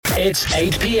It's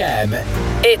 8 p.m.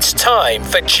 It's time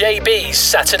for JB's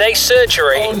Saturday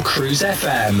Surgery on Cruise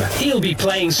FM. He'll be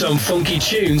playing some funky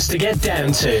tunes to get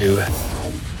down to.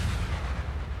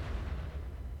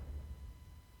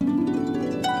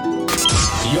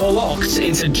 You're locked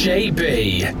into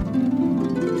JB.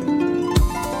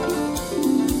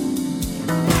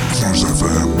 Cruise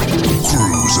FM.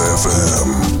 Cruise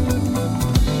FM.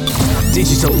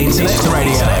 Digital Internet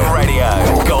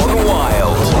Radio. Gone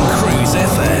wild. Cruise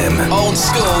FM. Old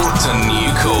school to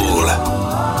new cool.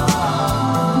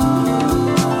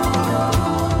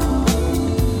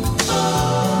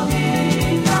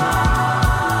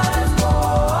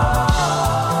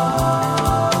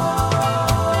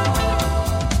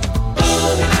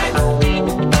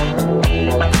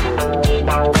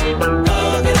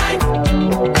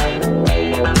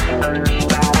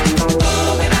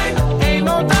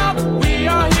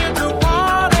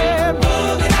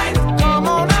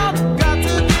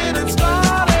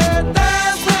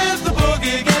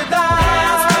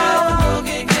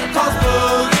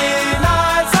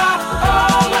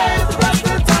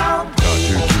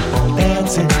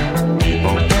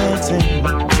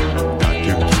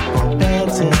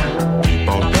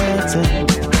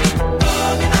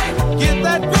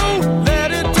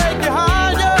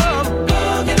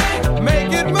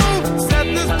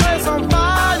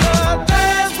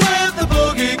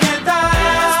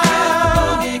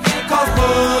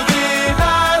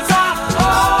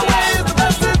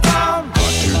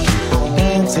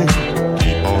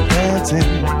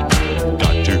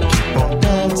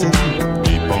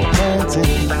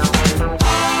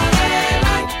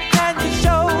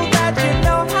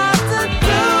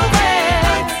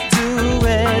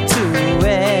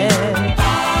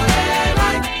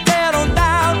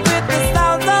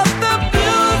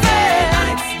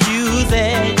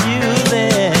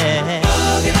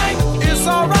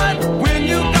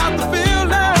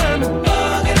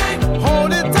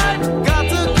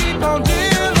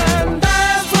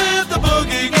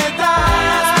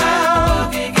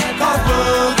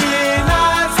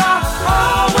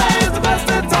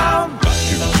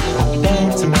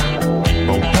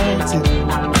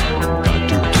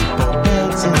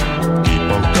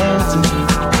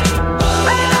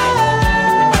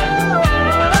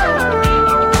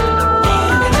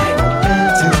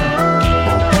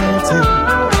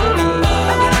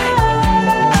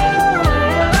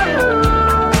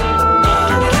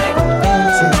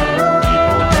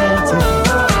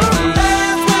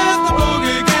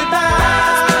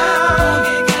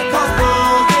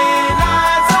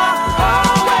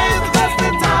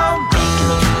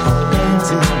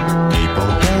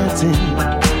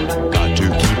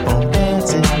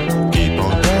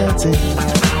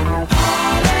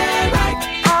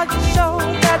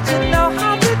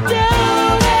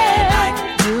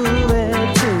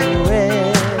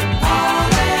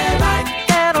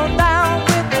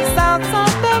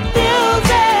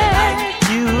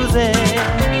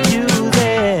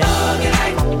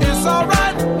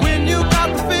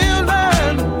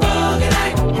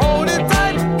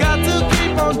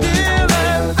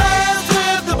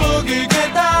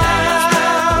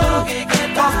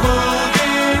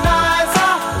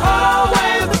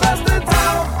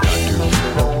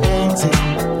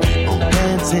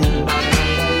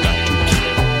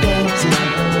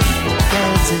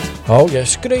 Oh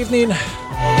yes, good evening.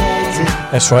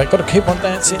 That's right, got to keep on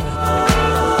dancing.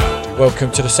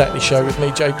 Welcome to the Saturday show with me,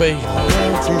 JB,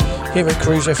 here at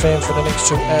Cruise FM for the next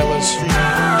 2 hours.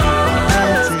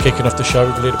 Kicking off the show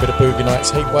with a little bit of Boogie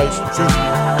Nights Heatwave.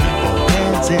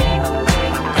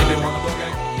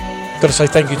 Got to say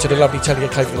thank you to the lovely Talia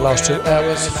K for the last 2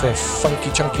 hours for a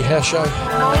funky chunky house show.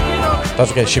 Don't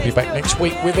forget she'll be back next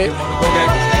week with it.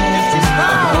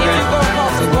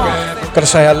 Got to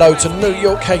say hello to New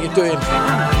York, how you doing?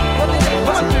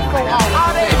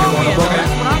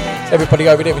 Everybody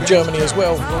over there in Germany as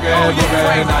well.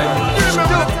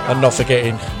 And not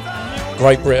forgetting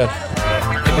Great Britain.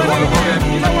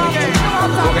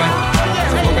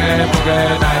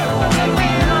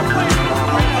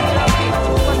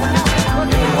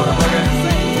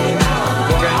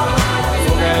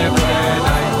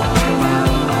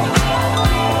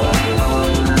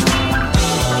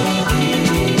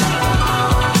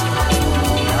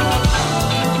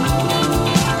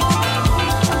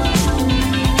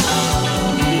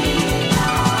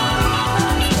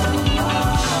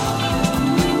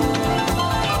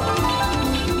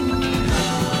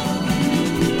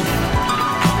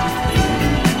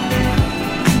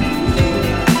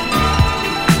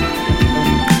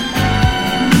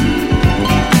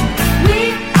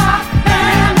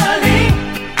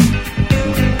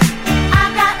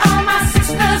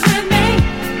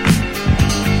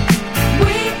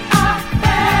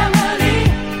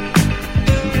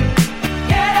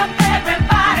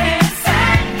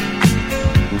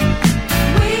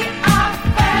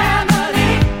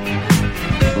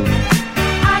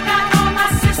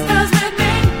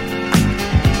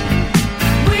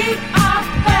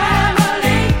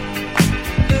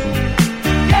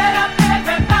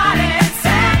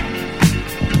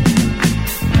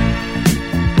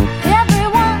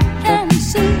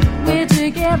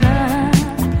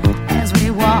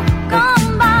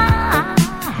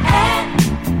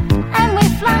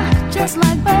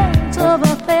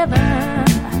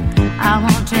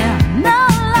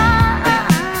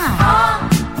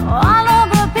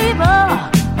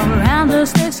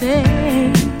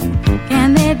 say,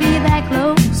 can they be that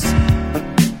close?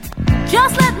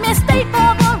 Just let me state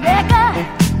for the record,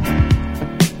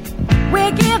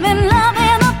 we're giving love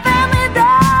in a family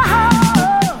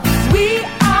dose. We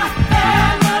are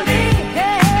family.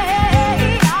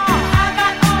 Hey, I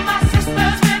got all my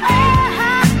sisters with me.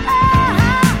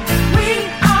 We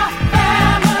are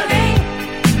family.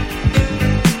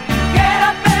 Get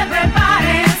up,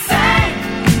 everybody, and sing.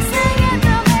 Sing it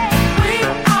to me. We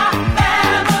are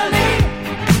family.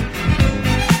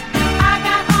 I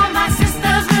got all my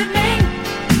sisters with me.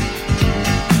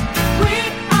 We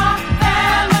are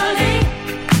family.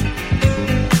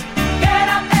 Get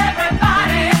up,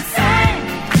 everybody, and sing.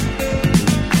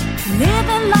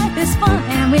 Living life is fun,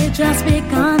 and we've just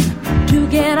begun to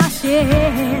get our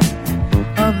share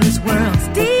of this world's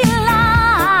delight.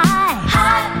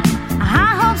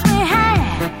 High hopes we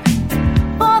have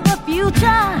for the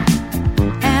future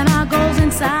and our goals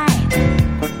in sight.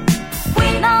 We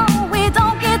know we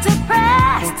don't get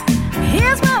depressed.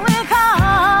 Here's what we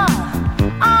call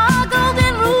our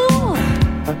golden rule.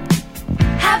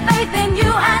 Have faith in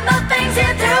you and the things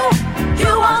you do.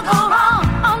 You won't go wrong.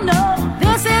 Oh no,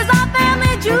 this is our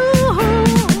family jewel.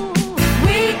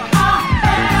 We are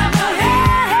family.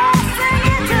 Sing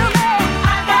it to me.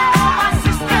 I got all my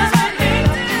sisters with me.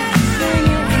 Sing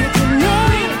it to me.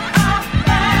 We are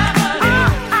family.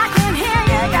 I can hear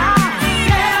you, y'all.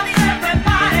 Get up,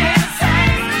 everybody, and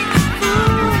sing.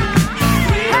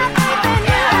 We have faith in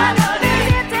you and the things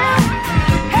you do.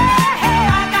 Hey, hey,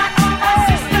 I got all my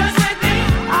sisters with me.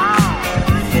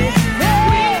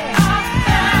 We are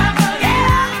family.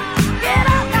 Get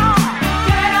up, y'all.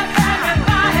 Get up,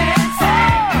 everybody, and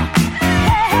sing.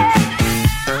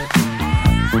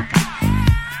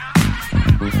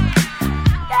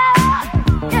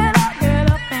 Get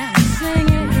up and sing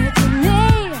it to me.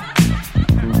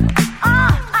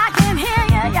 I can hear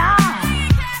you, y'all.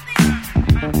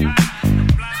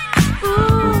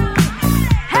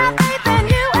 Have faith in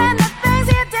you and the things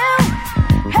you do.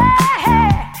 Hey,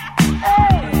 hey,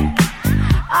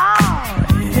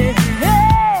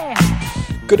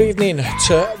 hey. Good evening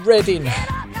to Reading,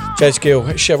 Jazz Gill,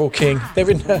 Cheryl King. They're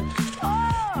in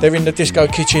the disco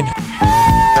kitchen.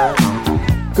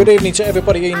 Good evening to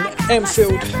everybody in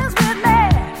Enfield.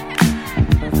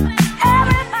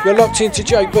 You're locked into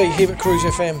JB here at Cruise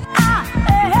FM.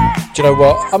 Do you know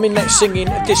what? I'm in that singing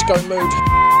disco mood,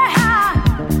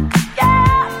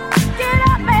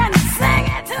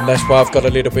 and that's why I've got a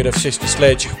little bit of Sister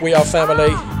Sledge. We are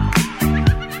family.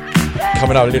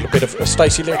 Coming up, a little bit of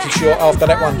Stacey Little Short after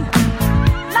that one.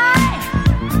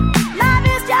 Life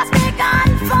is just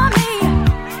begun for me.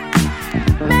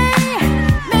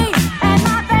 Me and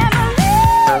my family.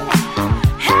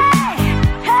 Hey,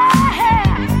 hey, hey.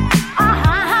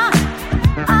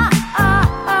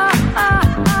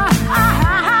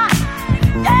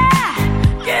 Yeah.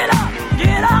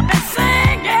 Get up and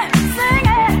sing it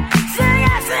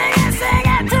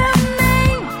to me.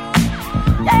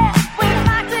 Yeah, we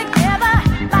rock together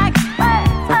like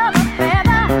birds of a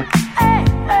feather. Hey,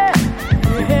 hey,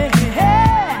 hey,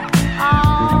 hey.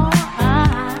 Oh,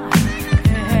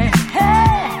 hey,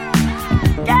 hey.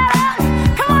 Get up,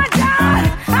 come on, John.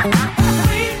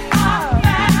 We are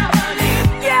family.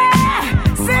 Yeah,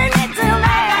 sing it to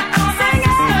me. Sing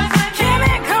it,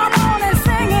 Kimmy, come on and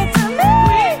sing it to me.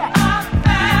 We are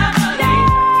family.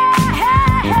 Yeah,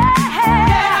 hey, hey, hey.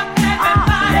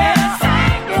 Everybody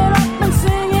sing. Get up and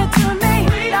sing it to me.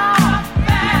 We are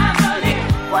family.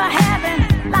 We're having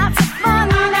lots of fun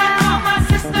now. All my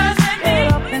sisters with me.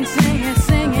 Get up and sing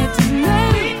it to me.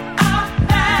 We are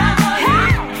family.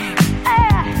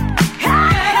 Hey,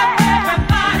 hey,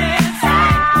 everybody sing.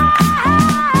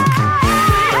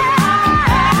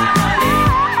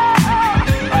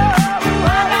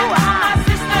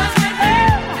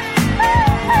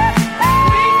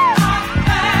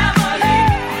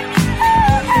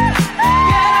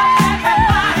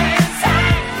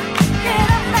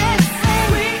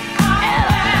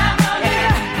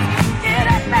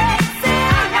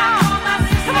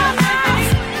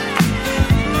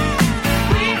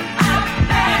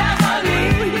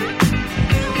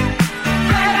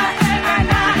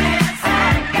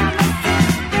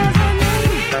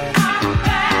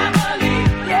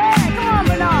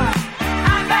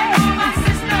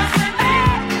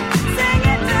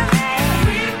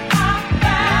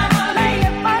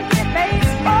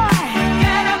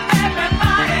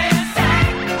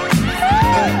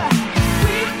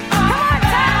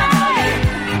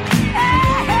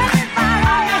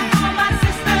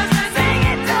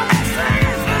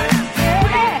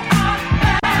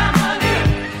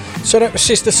 So that was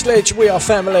Sister Sledge, We Are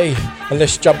Family. And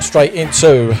let's jump straight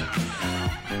into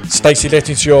Stacey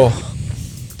Lettinger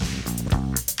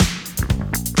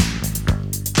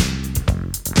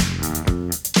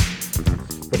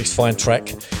with his fine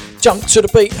track Jump to the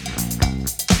Beat.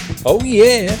 Oh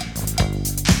yeah.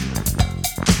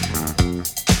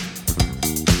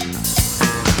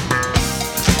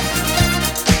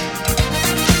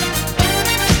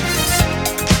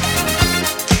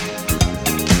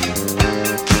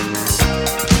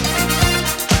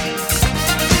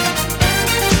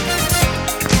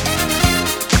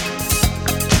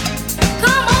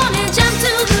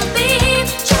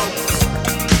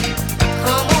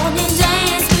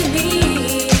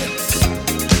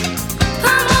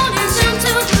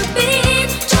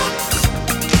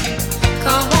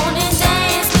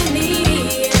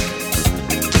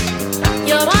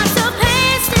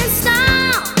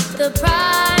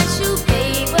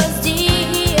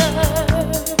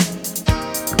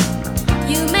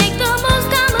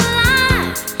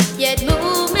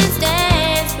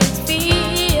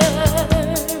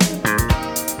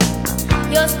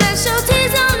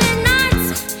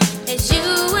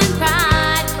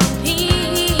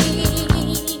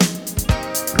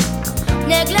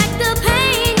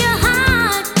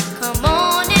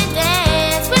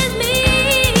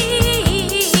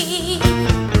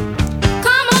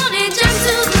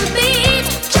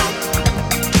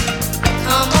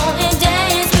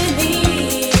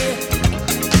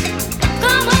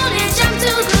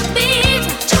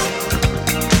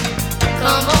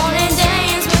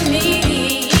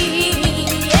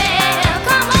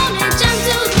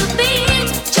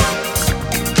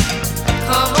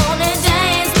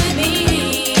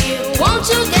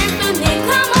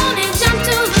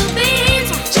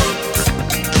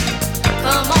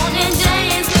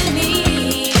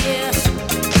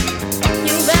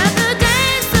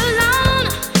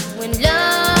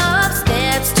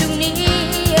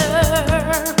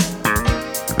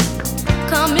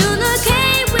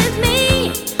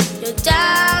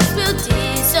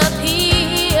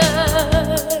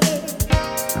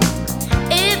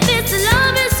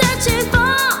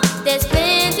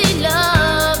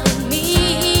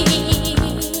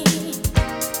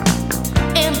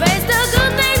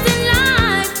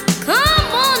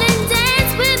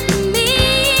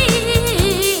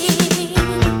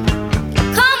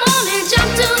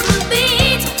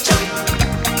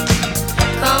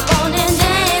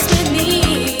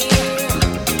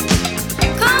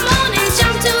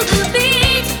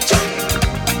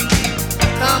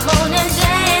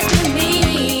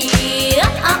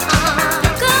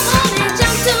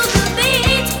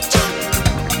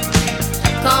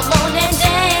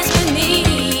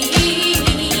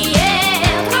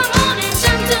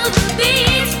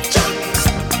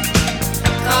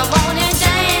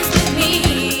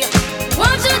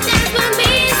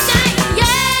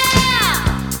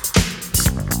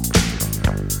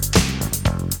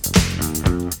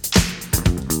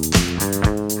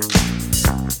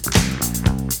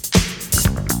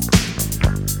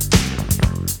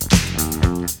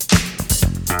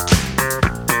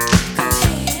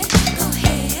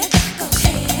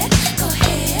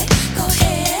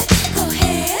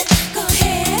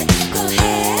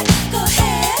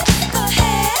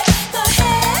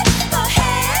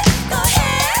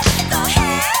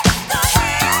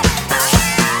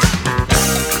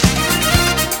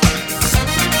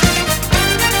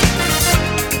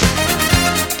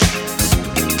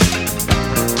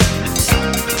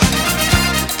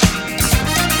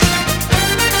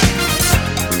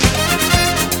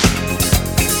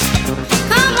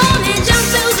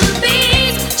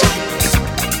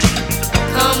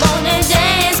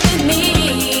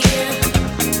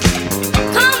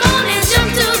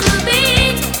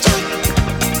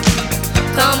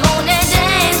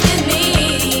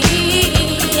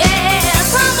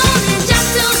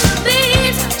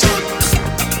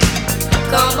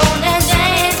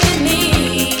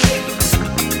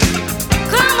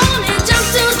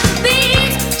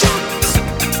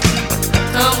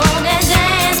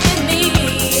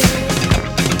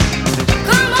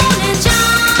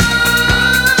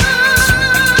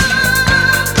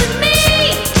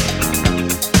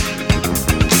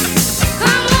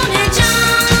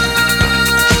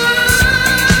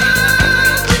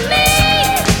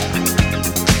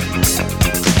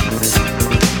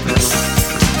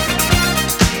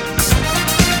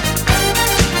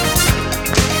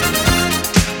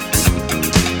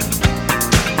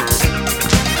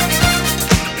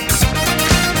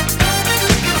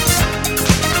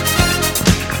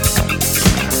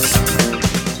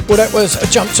 Well, that was a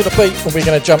jump to the beat, and we're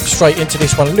going to jump straight into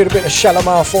this one. A little bit of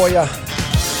Shalamar for you.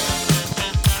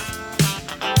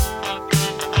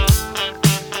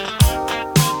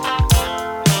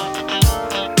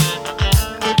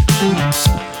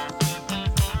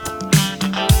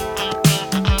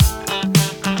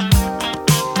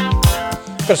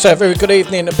 Gotta say a very good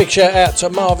evening. A big shout out to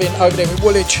Marvin over there in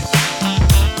Woolwich.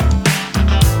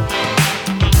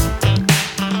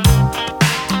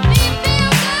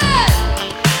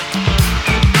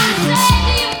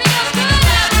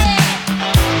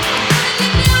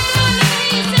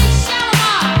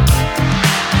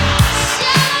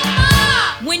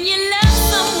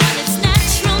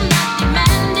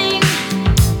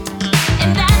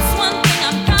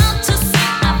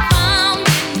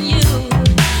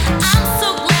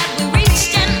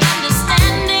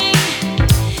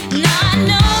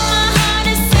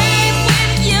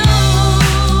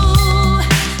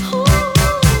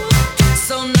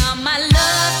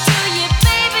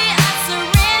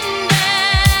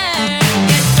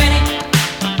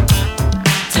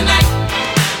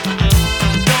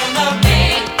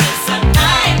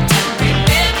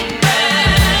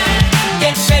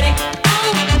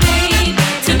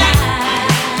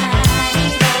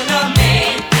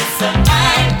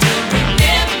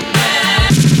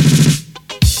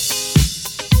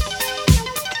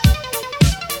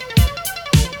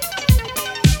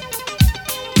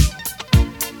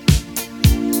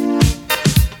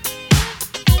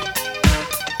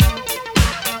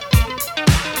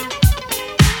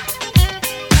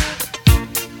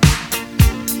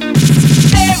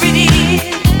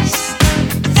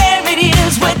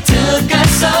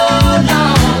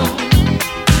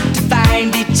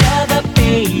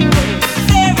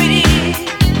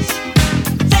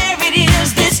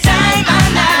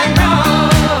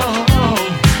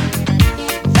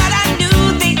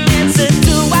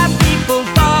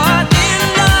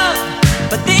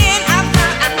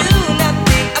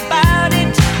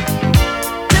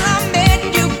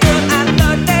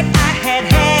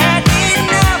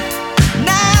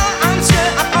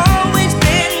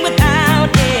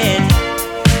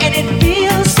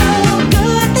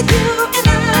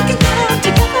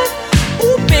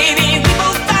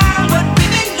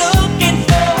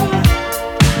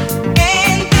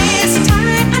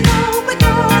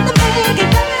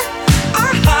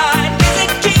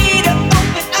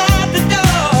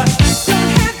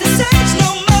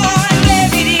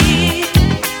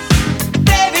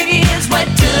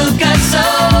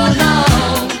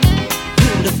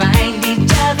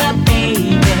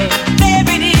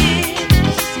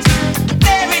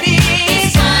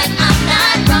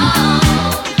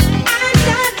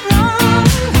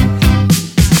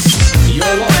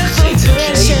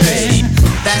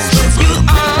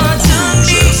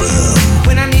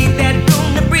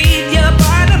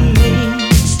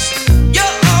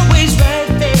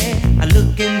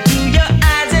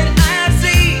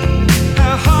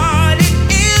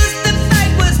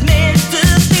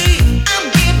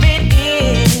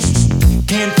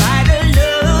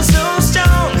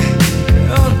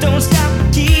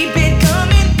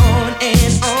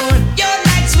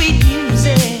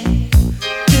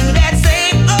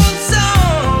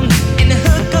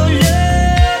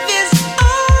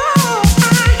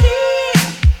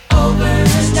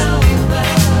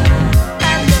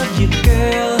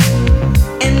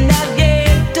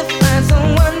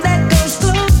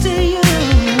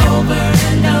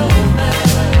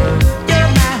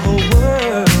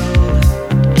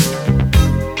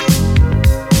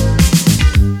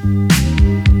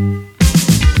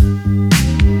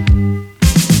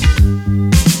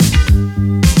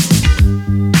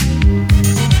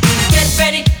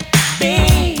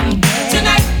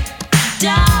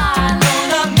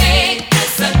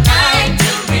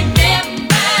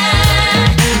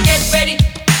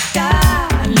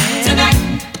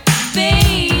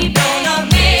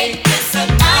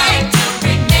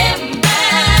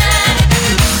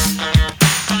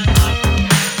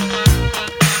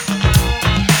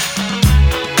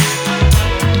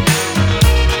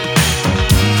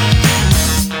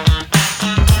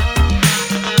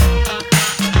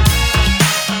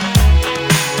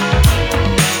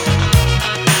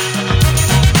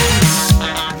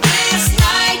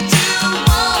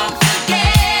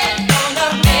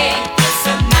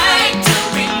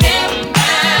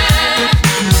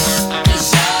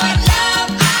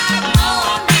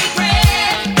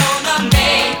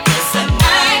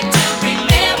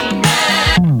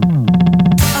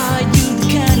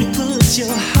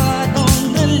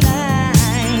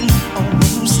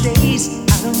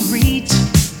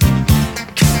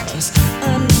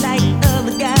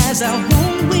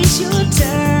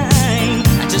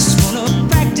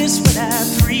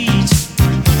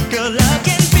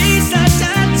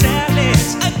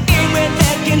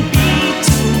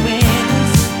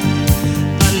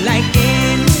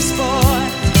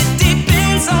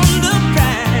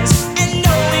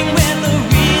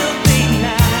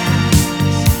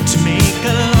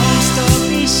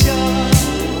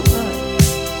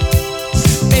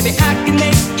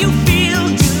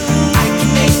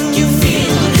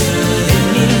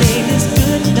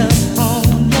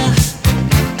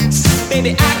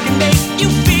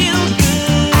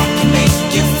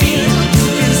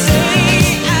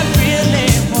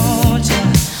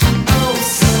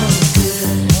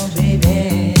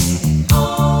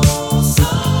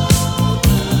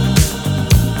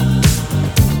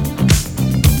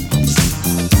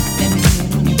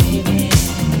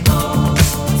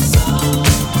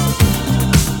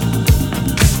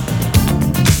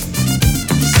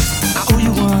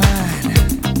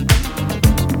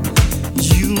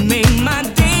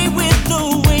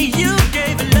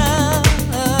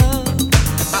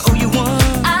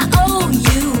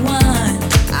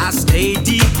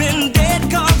 been dead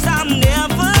 'cause I'm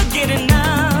never getting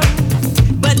up.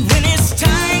 But when it's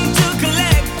time to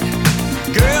collect,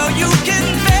 girl, you can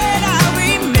bet I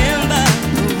remember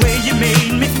the way you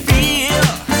made me feel.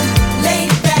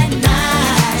 Late that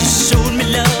night, you showed me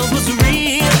love was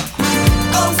real.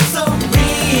 Oh, so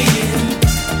real.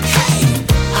 Hey,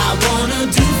 I wanna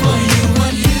do for you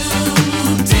what you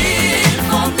did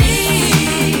for me.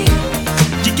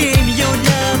 You gave me your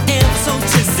love ever so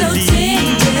tenderly.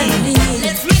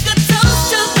 Let's make a toast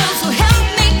to those who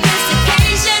helped make this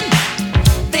occasion.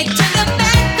 They turn their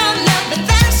back on love, but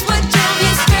that's what drove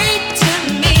you straight to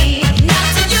me. Now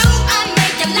to you I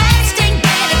make a lasting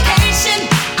dedication.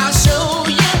 I'll show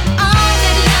you all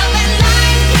that love and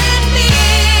life can be.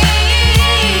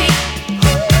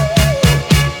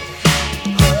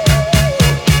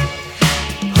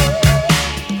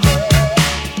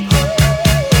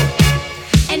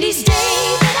 And each day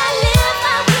that I live,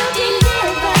 I will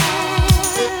deliver.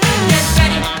 Get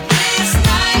ready this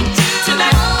night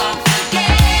tonight. Won't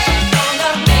forget.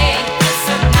 Gonna make this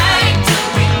a night to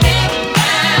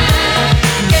remember.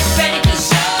 Get ready to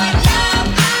show love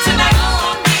tonight.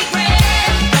 Won't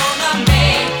regret. Gonna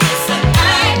make this a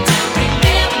night to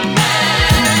remember.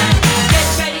 Get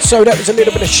ready. So that was a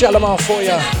little bit of Shalimar for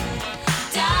you.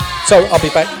 So I'll be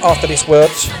back after this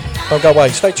word. Don't go away.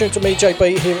 Stay tuned to me,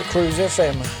 JB, here at Cruise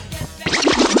FM.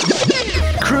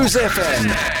 Cruise FM,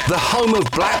 the home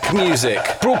of black music.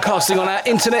 Broadcasting on our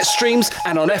internet streams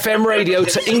and on FM radio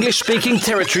to English-speaking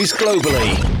territories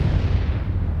globally.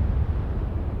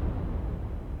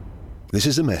 This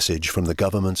is a message from the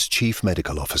government's chief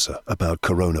medical officer about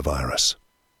coronavirus.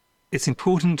 It's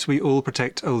important we all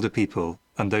protect older people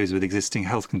and those with existing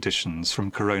health conditions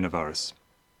from coronavirus.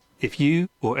 If you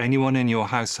or anyone in your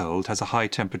household has a high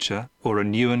temperature or a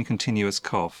new and continuous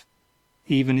cough,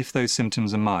 even if those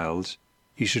symptoms are mild,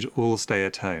 you should all stay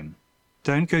at home.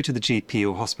 Don't go to the GP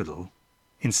or hospital.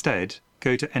 Instead,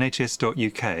 go to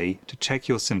nhs.uk to check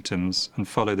your symptoms and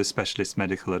follow the specialist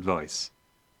medical advice.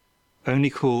 Only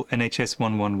call NHS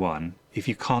 111 if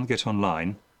you can't get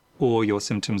online or your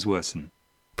symptoms worsen.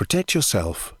 Protect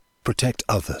yourself, protect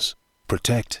others,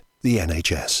 protect the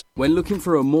NHS. When looking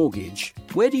for a mortgage,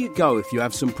 where do you go if you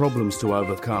have some problems to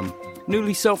overcome?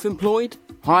 Newly self-employed?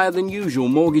 Higher than usual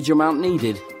mortgage amount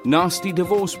needed? Nasty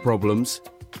divorce problems?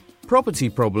 Property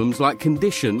problems like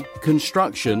condition,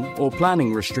 construction or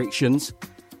planning restrictions?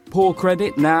 Poor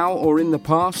credit now or in the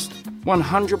past?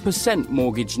 100%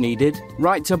 mortgage needed?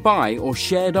 Right to buy or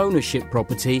shared ownership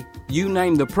property? You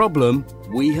name the problem,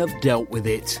 we have dealt with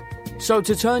it. So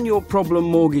to turn your problem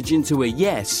mortgage into a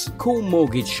yes, call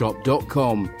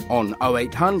mortgageshop.com on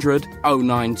 0800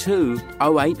 092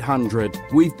 0800.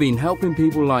 We've been helping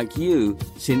people like you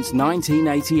since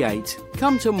 1988.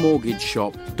 Come to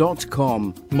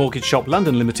mortgageshop.com. Mortgage Shop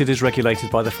London Limited is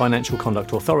regulated by the Financial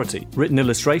Conduct Authority. Written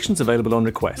illustrations available on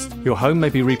request. Your home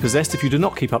may be repossessed if you do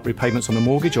not keep up repayments on a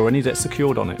mortgage or any debt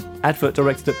secured on it. Advert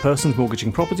directed at persons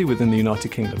mortgaging property within the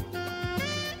United Kingdom.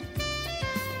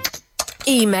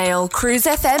 Email Cruise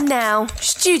FM now,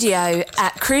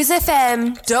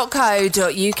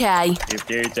 studio@cruisefm.co.uk. If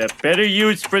there's a better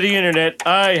use for the internet,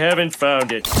 I haven't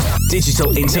found it.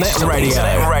 Digital Internet Radio.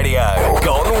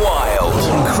 Gone wild.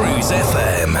 Cruise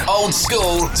FM. Old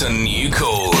school to new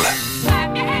cool.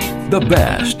 The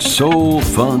best soul,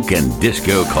 funk, and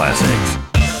disco classics.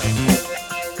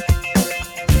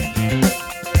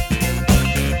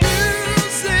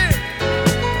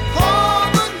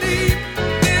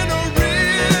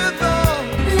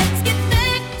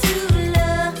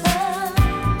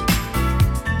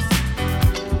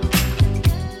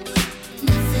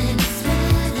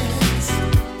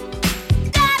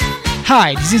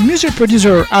 Hi, this is music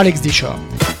producer Alex Dishaw.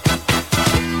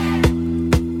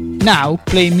 Now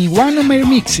play me one of my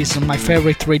remixes on my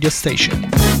favorite radio station.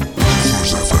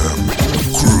 Cruise FM.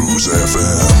 Cruise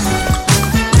FM.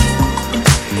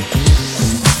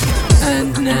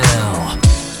 And now.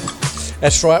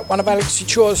 That's right, one of Alex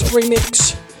Dichaw's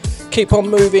remix. Keep on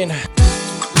moving.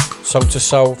 Soul to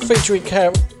Soul, featuring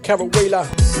Carol Wheeler.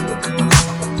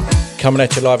 Coming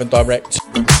at you live and direct.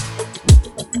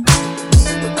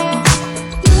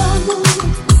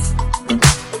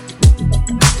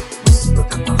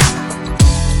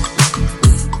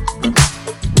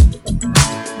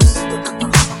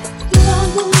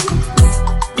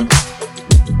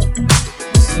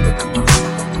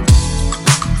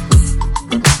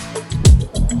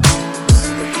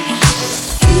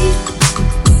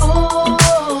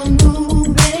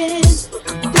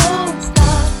 Don't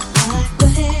stop, like the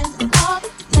hands of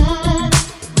time.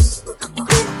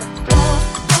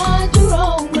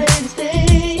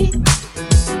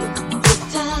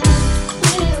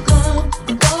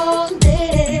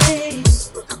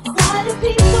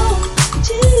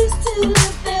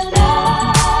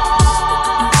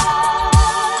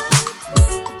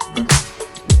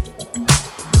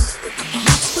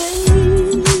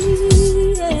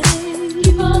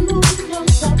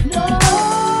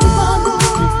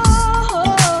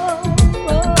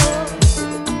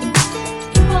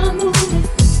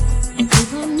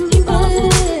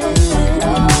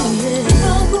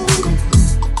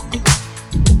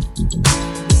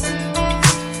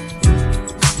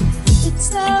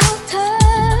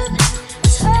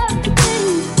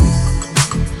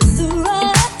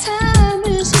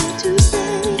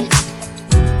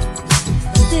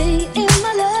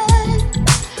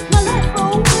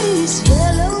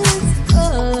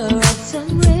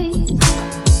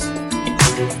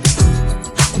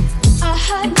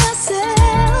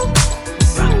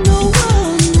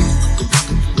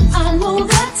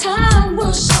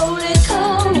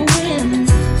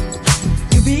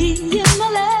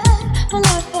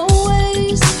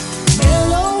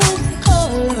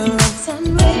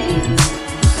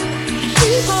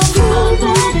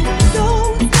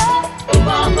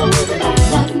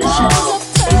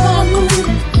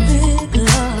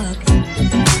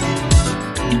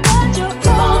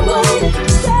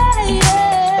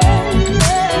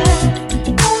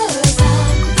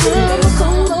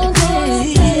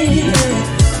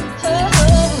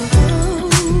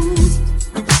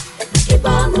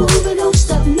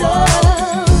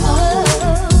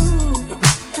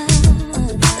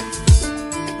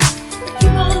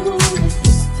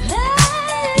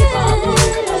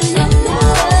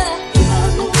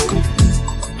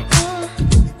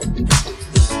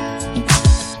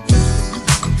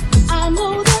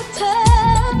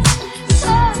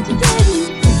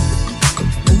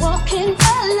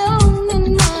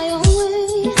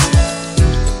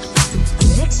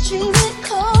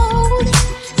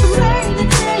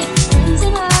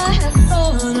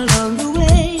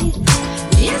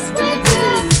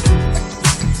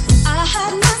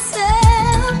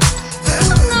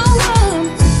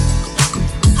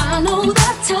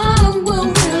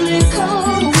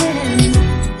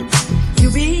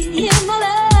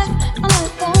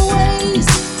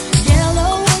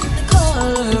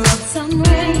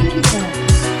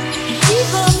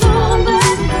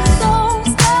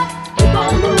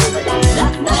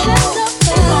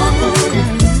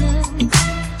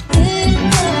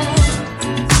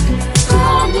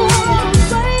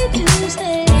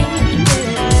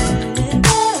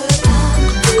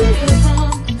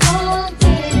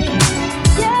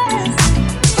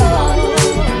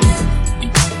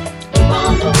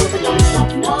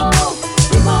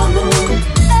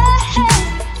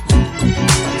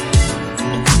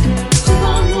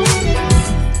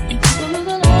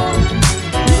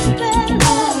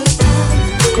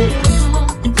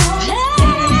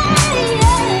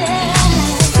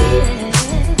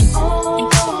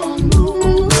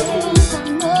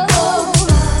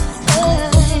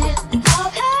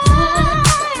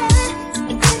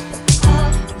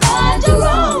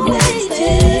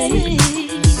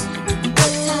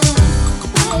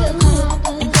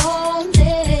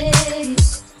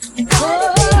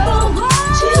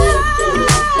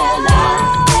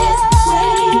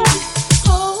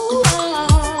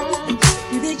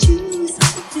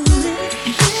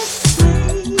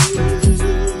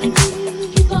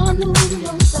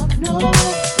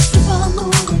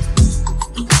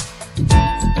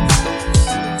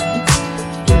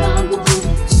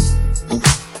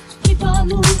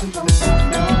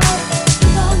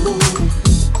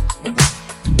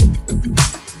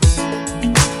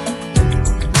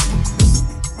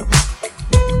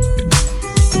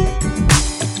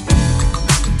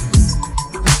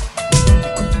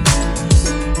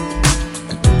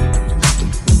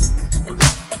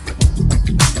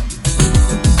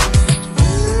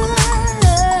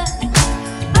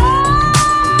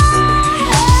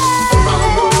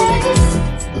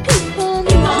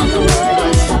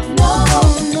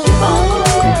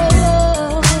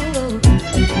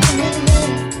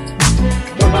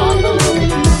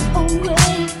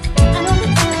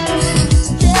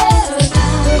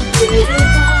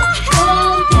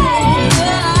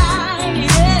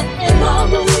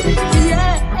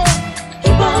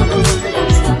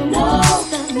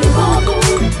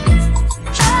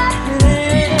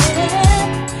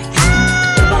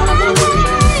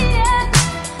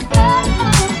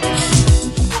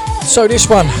 So this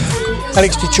one,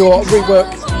 Alex DeJour,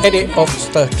 rework, edit of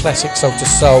the classic Soul to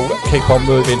Soul, Keep On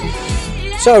Moving.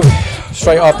 So,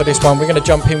 straight after this one, we're going to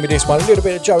jump in with this one, a little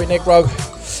bit of Joey Negro,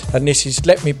 and this is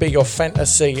Let Me Be Your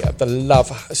Fantasy of the Love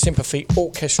Sympathy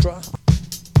Orchestra.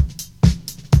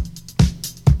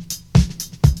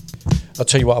 I'll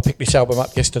tell you what, I picked this album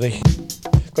up yesterday.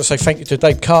 Got to say thank you to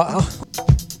Dave Carter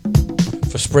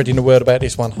for spreading the word about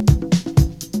this one.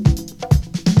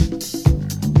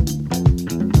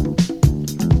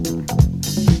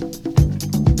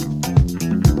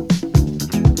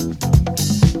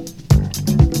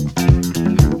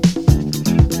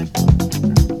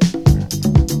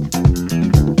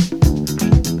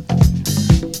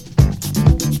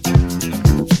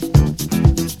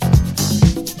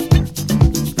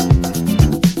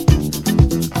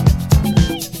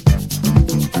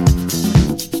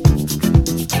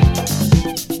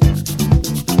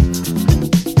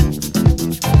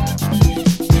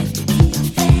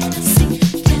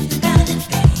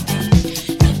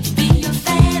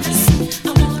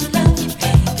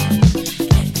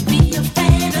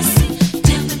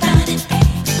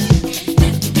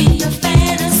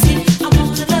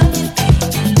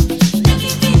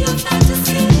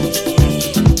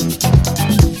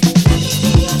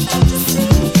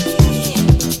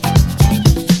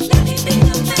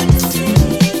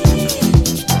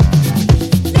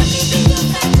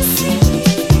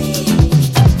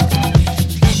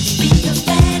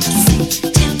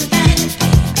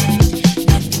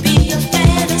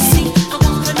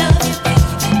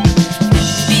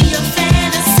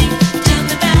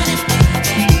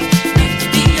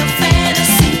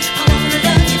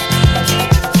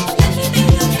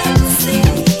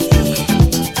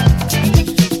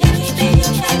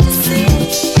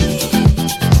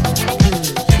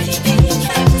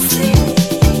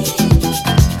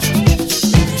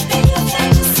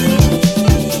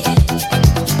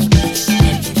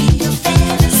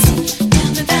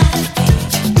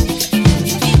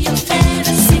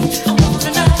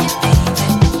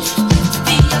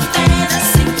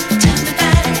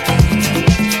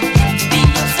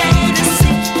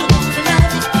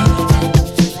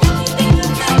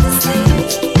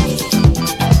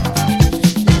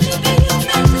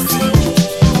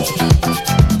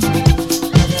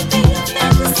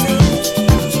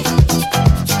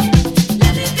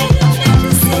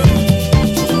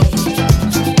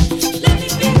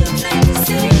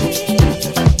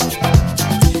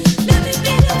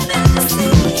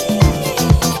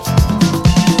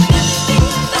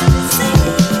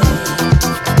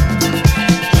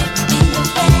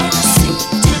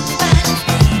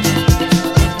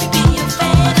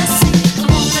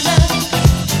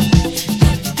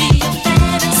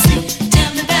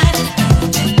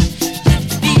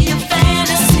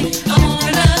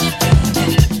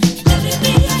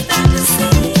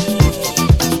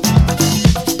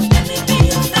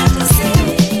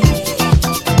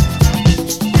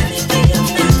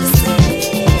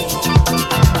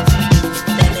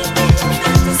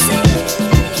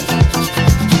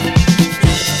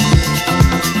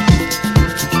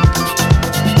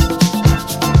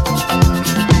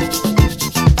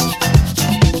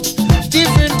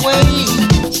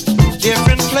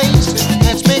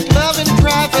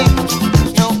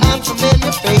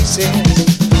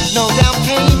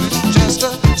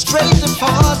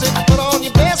 closet, put on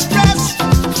your best dress.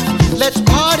 Let's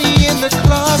party in the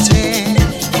closet.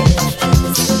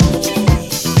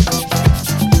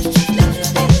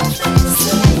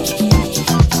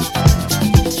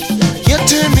 You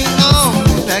turn me on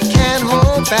and I can't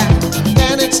hold back.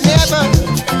 And it's never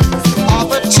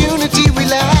opportunity we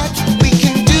lack. We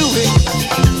can do it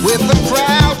with the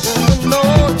crowd and the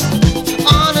noise.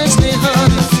 Honestly,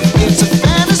 honey, it's a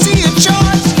fantasy of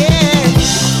choice, yeah.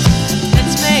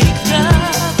 Let's make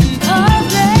love in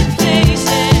public places.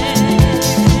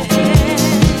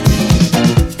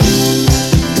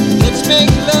 Let's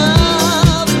make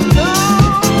love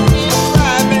alone in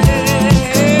private.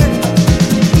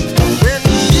 When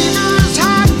the fever is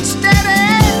hot and steady,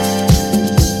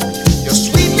 your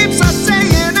sweet lips are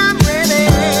saying I'm ready.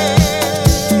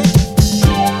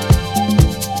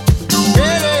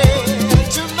 Ready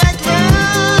to make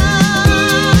love,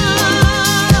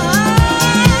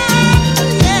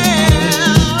 yeah.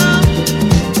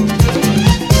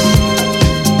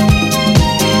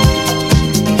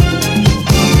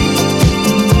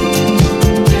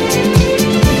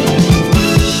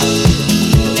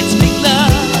 Let's make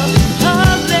love in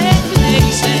public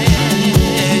places,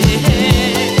 yeah.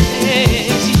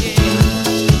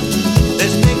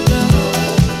 Let's make love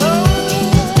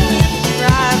in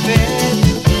private.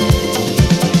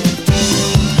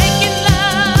 Making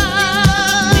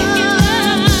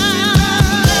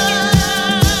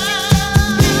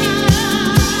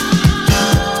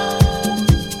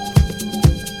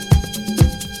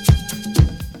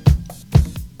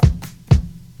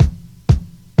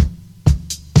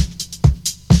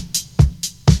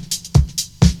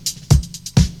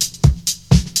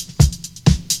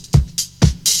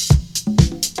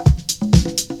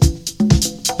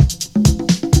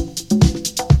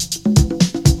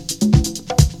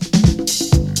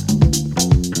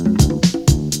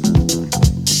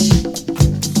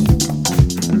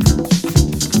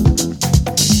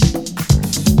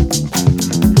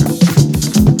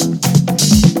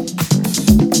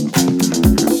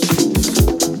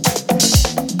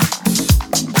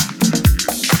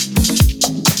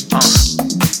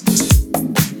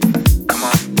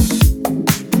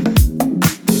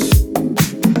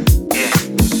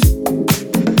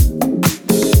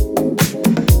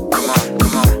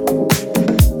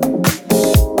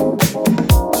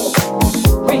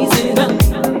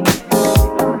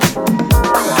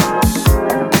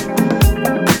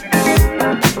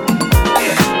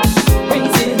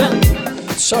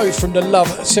So from the Love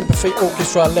Sympathy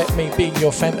Orchestra, Let Me Be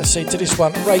Your Fantasy, to this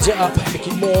one, Raise It Up,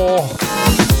 Mickey Moore,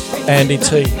 Andy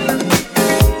T.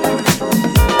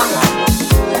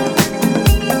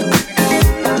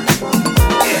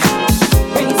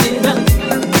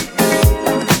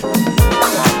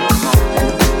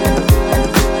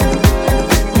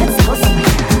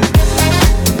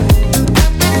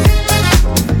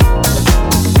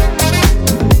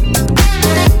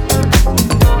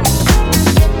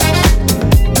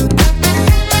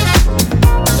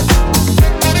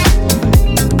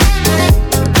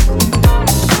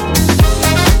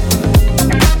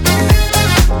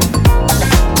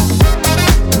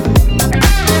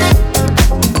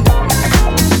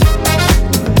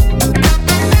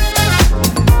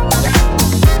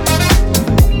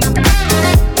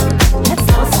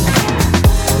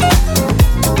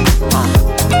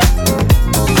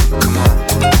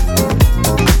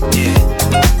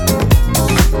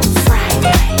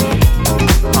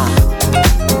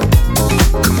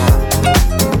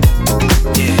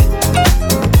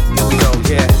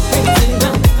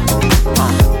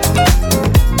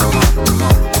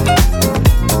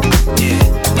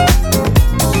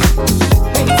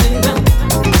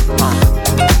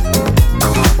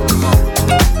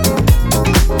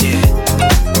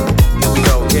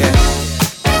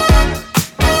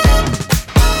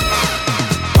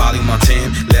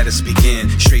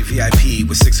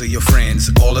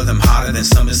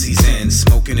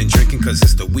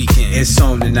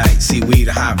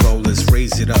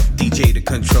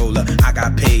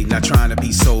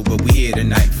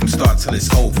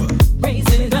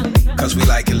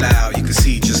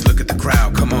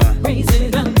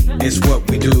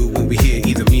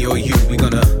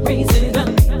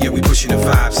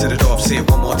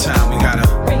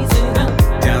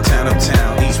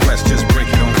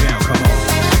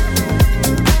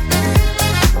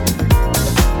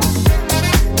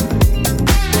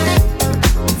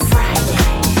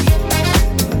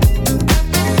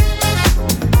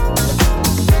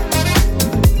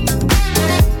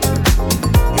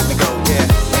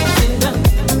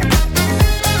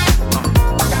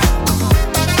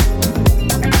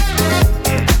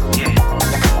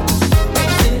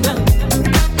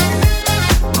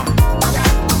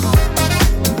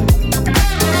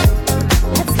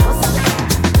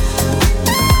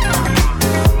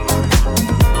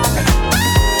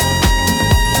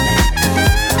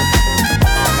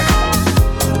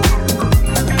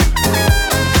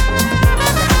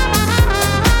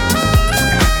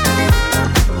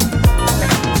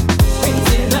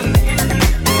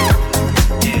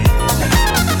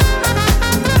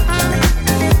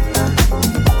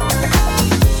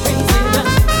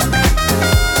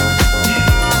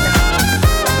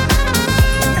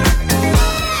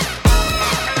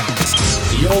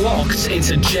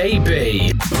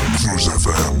 JB. Cruise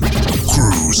FM.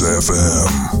 Cruise FM.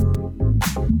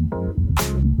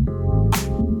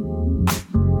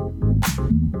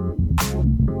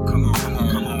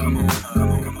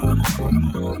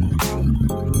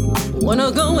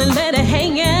 Wanna go and let it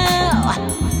hang out.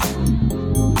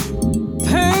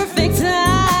 Perfect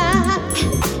time.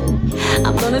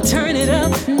 I'm gonna turn it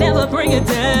up, never bring it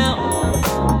down.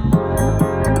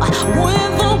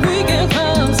 When the weekend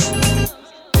comes,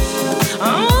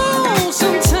 oh,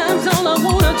 sometimes all I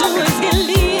wanna do is get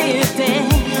lifted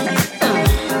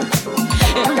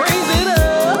and raise it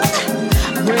up,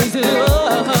 raise it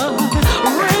up,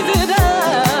 raise it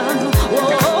up.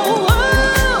 Whoa, whoa.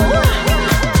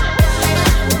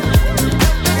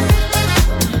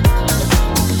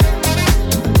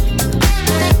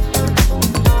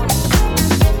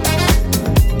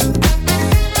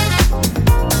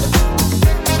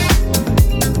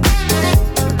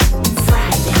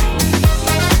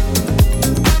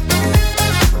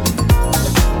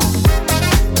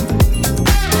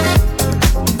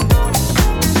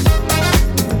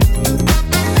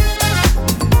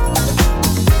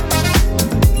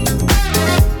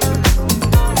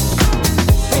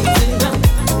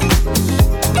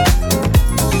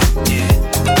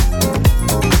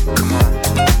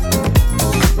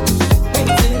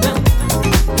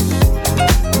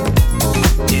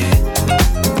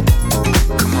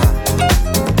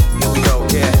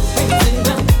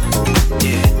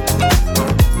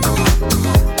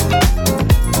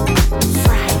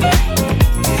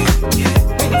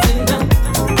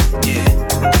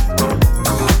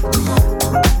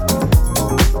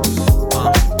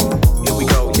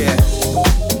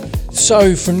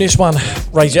 So from this one,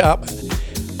 Raise It Up,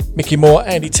 Mickey Moore,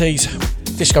 Andy T's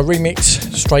disco remix,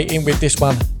 straight in with this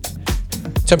one.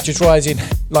 Temperatures rising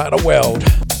like the world.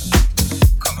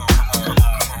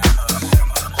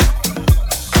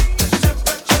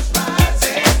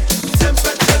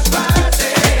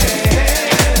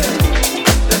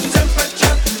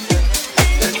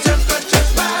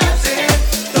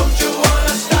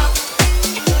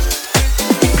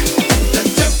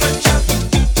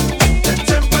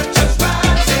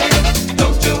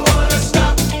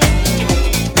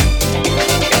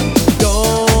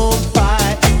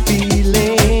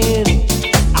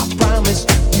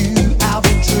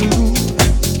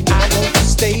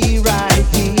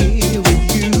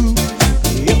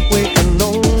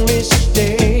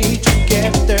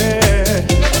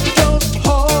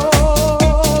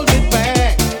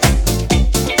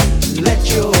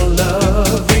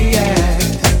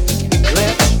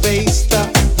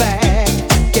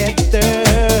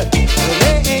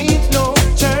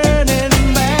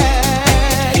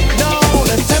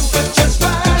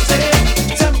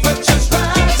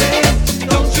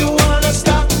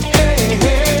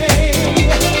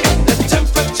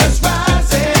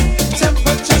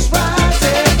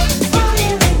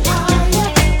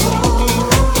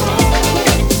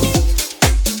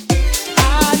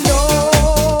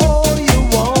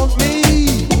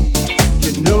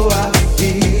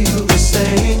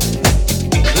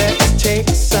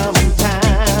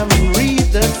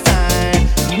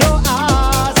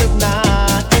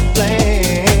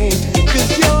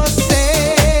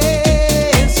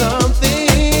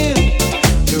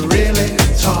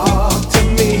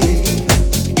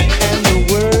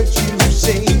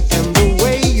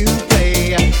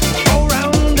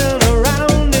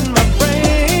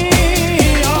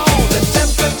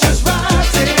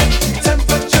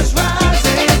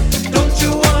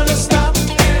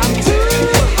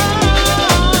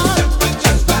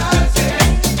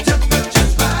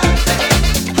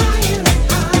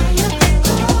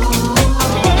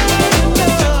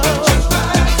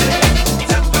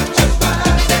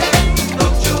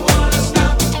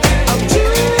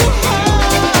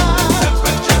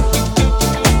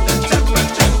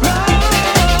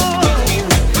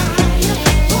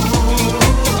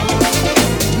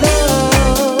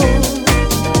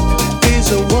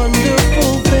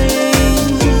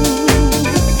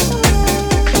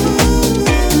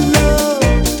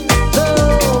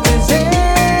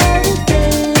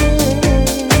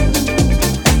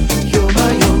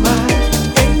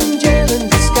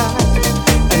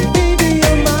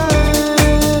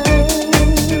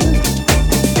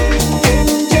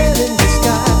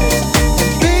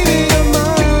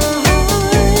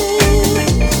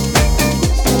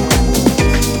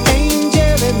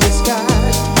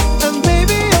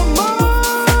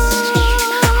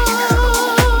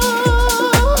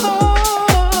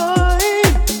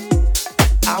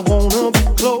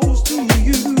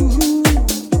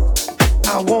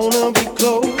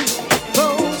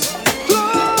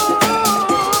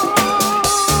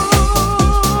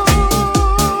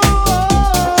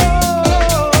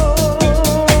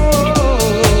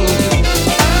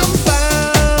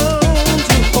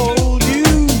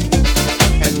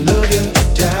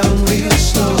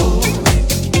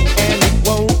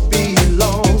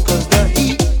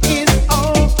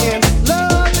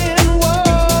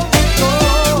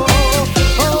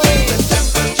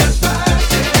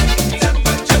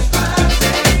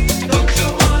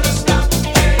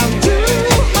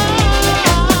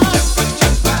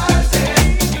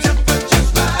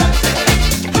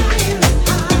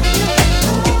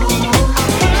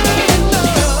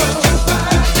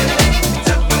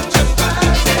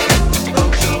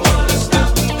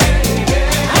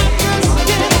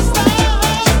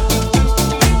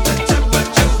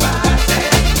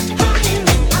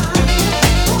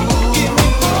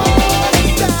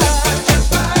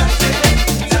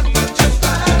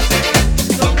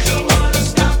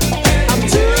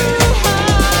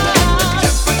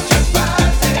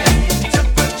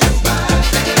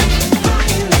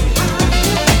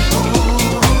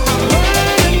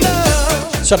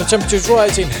 So the temperature's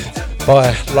rising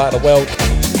by Light of the World.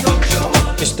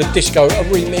 It's the disco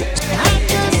remix,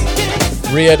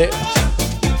 re-edit.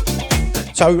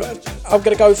 So I'm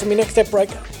going to go for my next step break.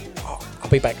 I'll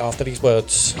be back after these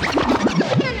words.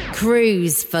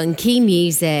 Cruise Funky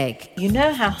Music. You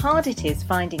know how hard it is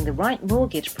finding the right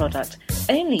mortgage product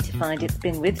only to find it's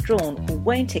been withdrawn or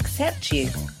won't accept you?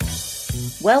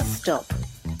 Well, stop.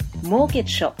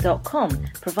 MortgageShop.com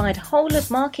provide whole of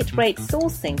market rate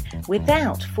sourcing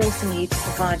without forcing you to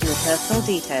provide your personal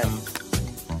details.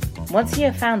 Once you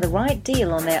have found the right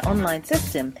deal on their online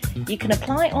system, you can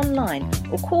apply online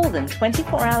or call them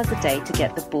 24 hours a day to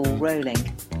get the ball rolling.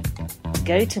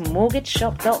 Go to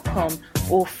MortgageShop.com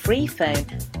or free phone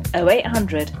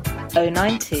 0800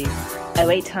 092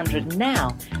 0800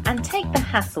 now and take the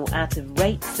hassle out of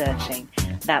rate searching.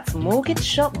 That's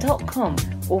MortgageShop.com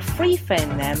or free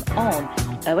phone them on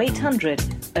 0800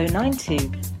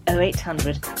 092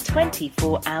 0800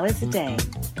 24 hours a day.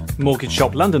 Mortgage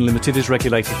Shop London Limited is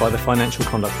regulated by the Financial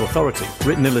Conduct Authority.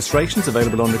 Written illustrations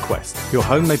available on request. Your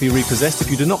home may be repossessed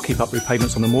if you do not keep up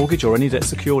repayments on a mortgage or any debt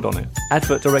secured on it.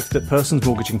 Advert directed at persons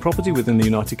mortgaging property within the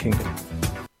United Kingdom.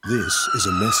 This is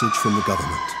a message from the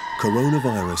government.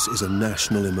 Coronavirus is a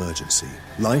national emergency,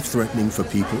 life-threatening for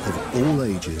people of all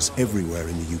ages everywhere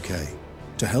in the UK.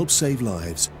 To help save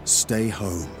lives, stay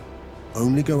home.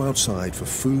 Only go outside for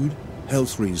food,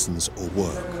 health reasons or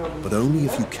work, but only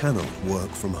if you cannot work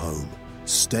from home.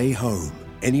 Stay home.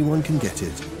 Anyone can get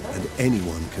it and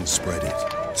anyone can spread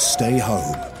it. Stay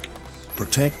home.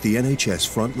 Protect the NHS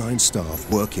frontline staff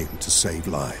working to save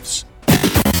lives.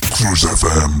 Cruise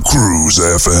FM, Cruise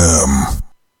FM.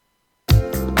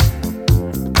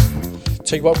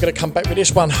 Tell you what, I'm going to come back with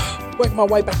this one. Work my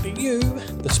way back to you,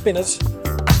 the Spinners.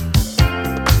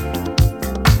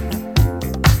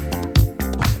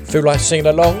 Feel like singing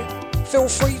along? Feel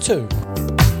free to.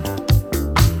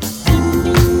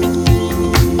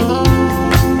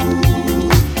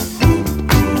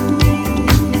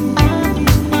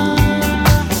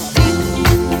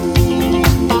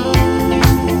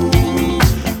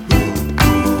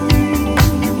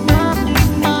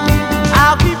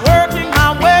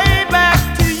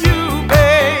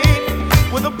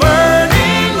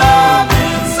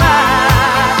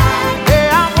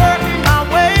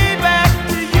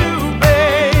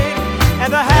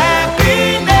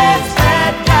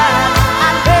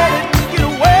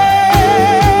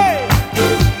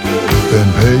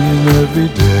 Every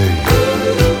day.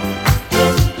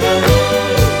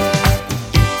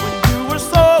 When you were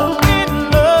so in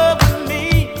love with me,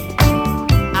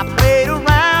 I played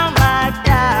around like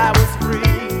I was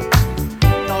free.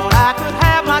 Thought I could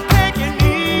have my cake and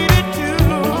eat it too.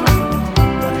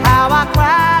 But how I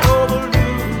cried over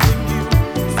losing you.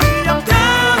 See, I'm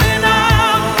down and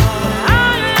out. I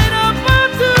ain't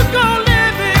about to go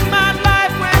living my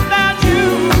life without you.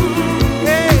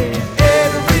 Hey,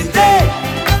 every day.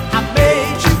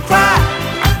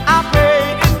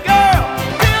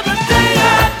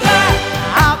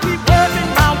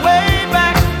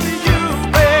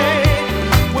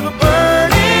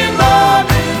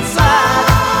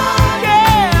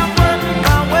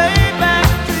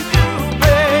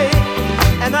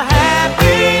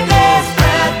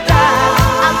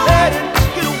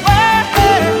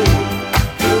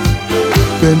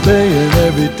 Been paying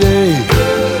every day.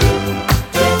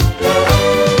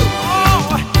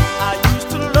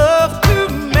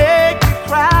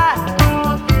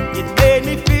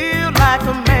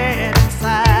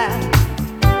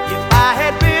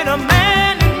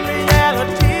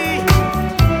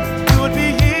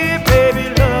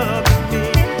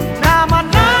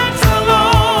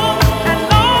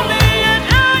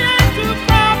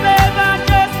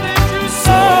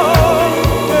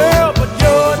 Girl, but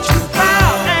you're too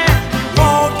proud and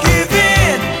won't give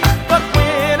in.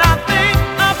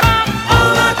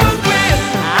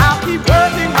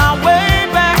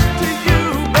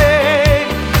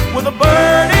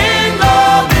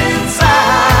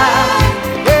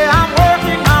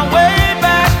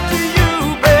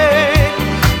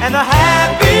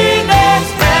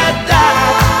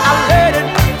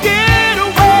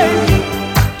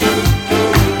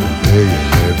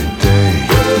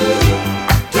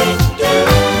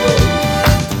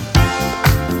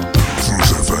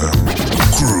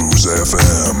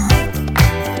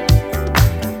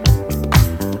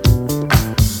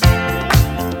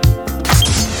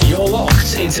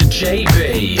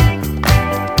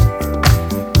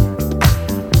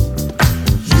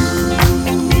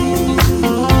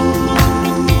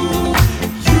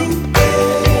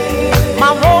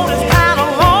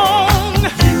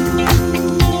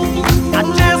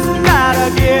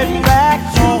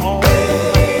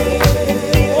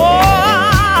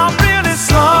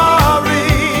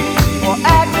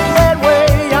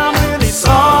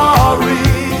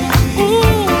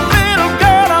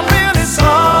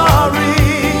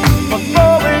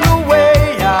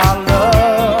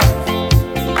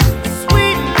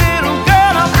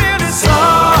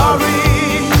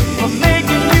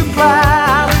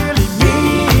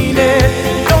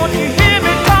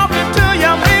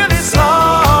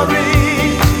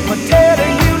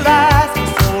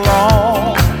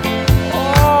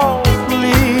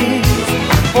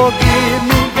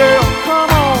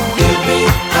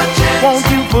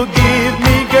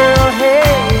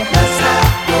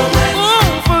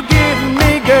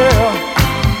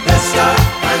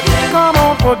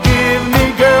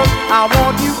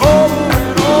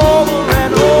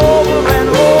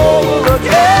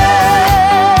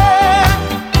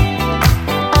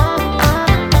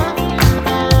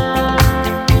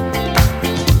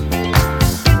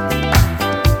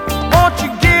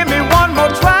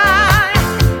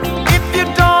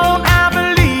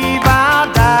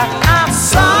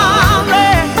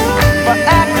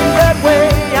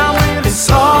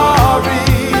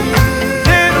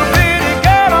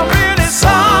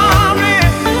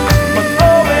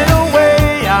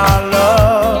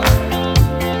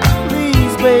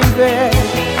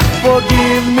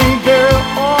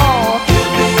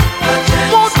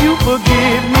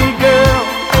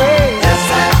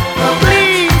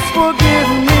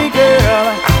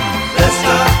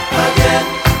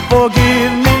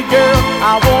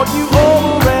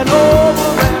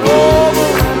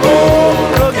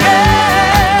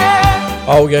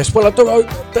 Oh yes, well I do hope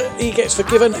that he gets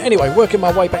forgiven. Anyway, working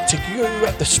my way back to you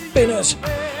at the Spinners.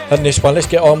 And this one, let's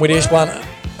get on with this one.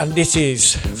 And this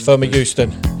is Firma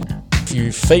Houston. If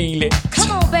you feel it.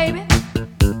 Come on, baby.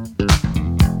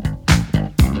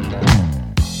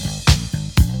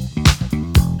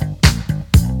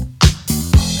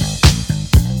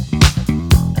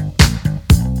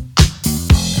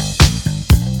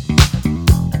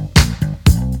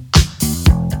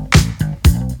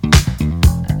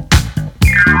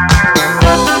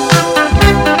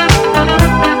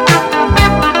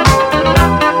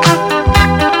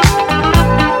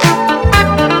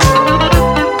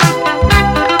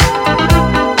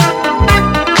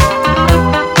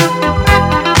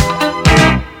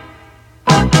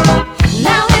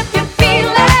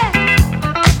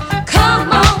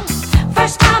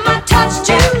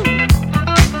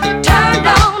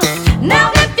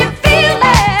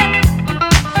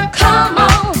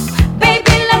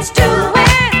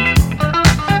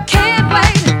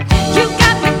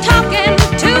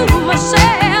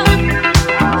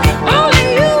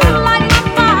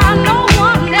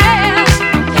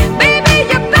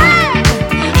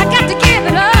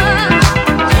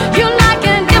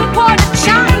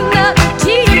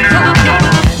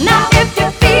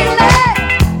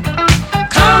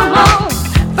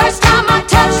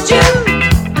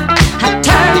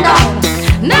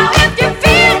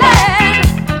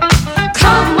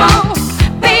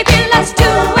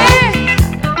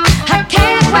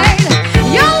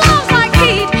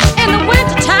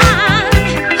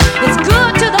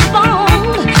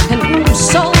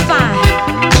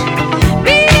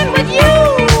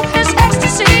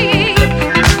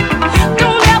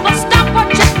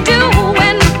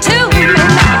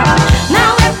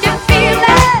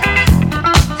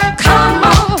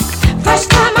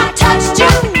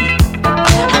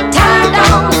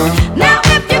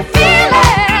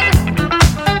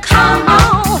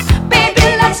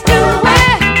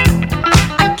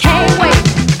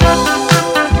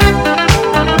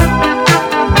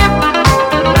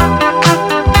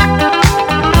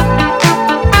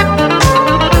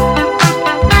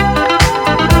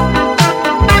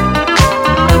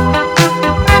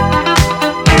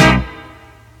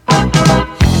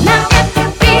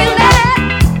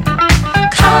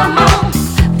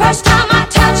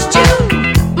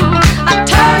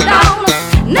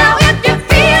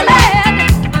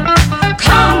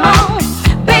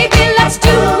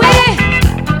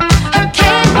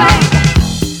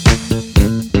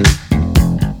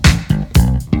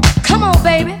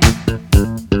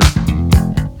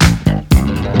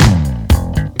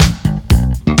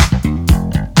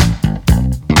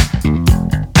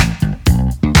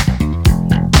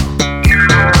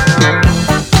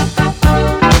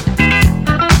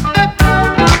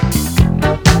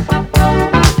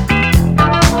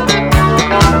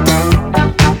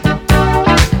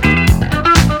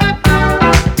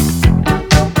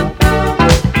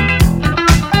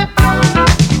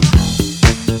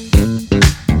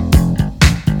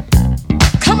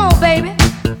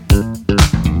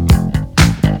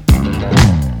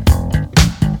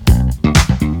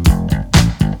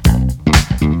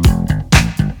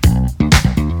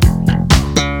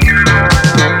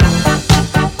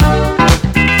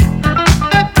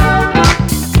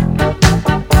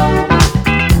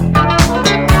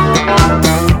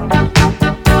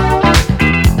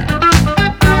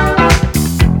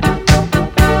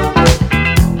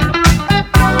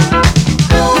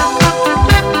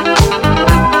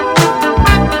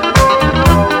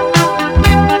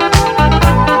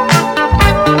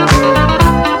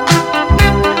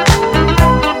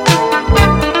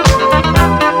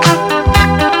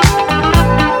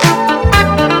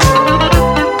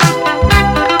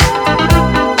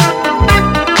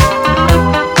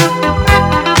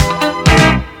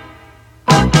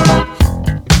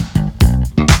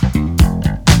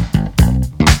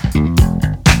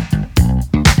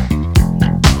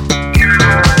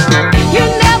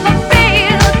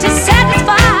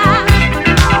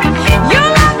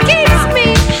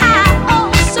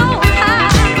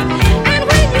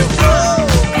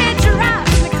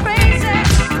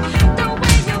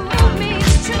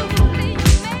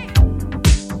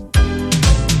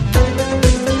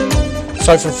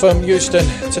 So from Firma Houston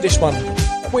to this one,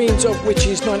 Queens of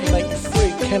Witches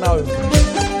 1983, Keno.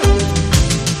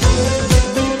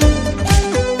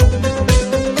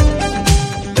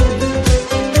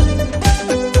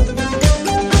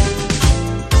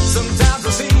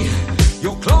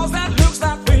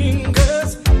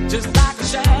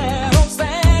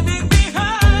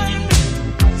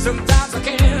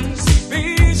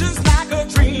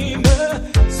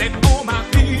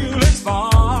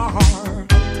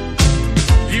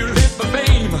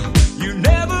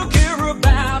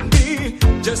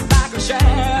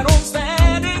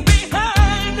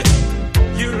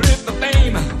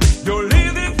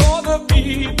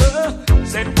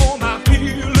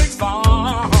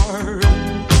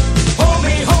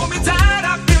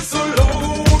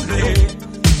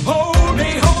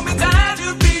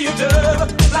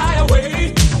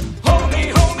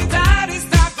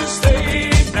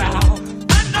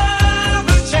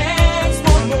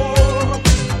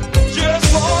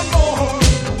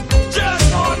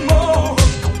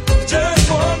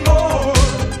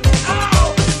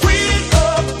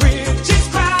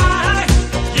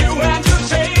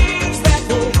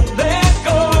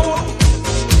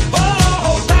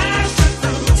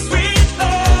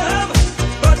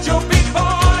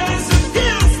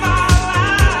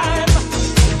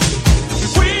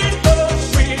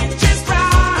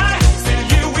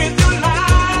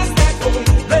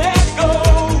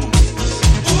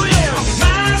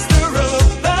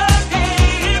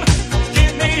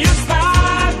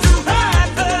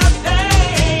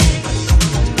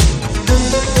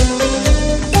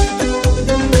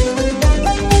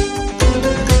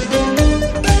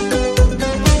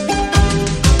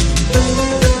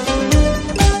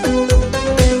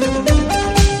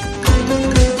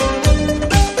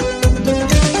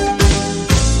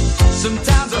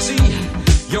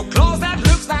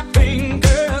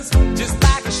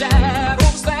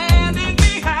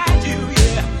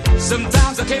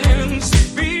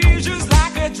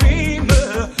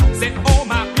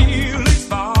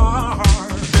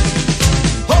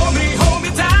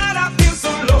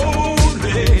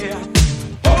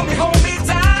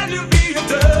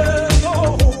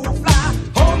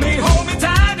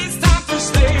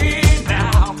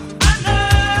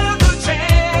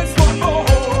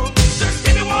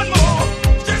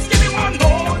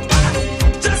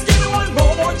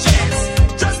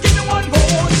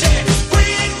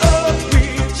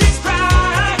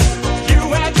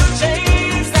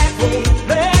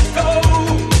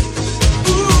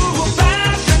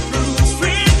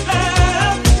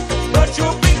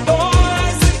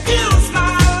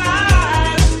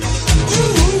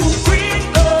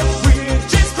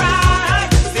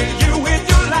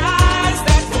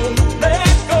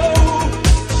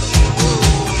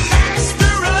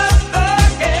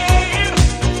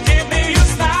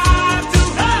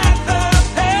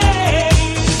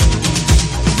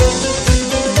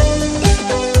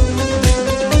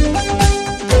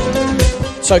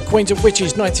 So Queens of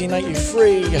Witches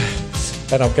 1983,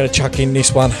 and I'm going to chuck in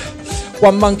this one.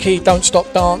 One Monkey, Don't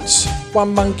Stop Dance.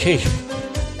 One Monkey,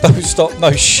 Don't Stop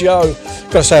No Show.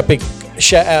 Got to say a big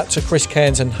shout out to Chris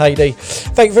Cairns and Heidi.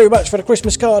 Thank you very much for the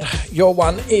Christmas card. Your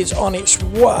one is on its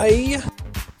way.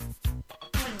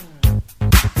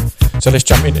 So let's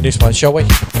jump into this one, shall we?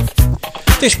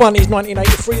 This one is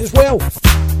 1983 as well.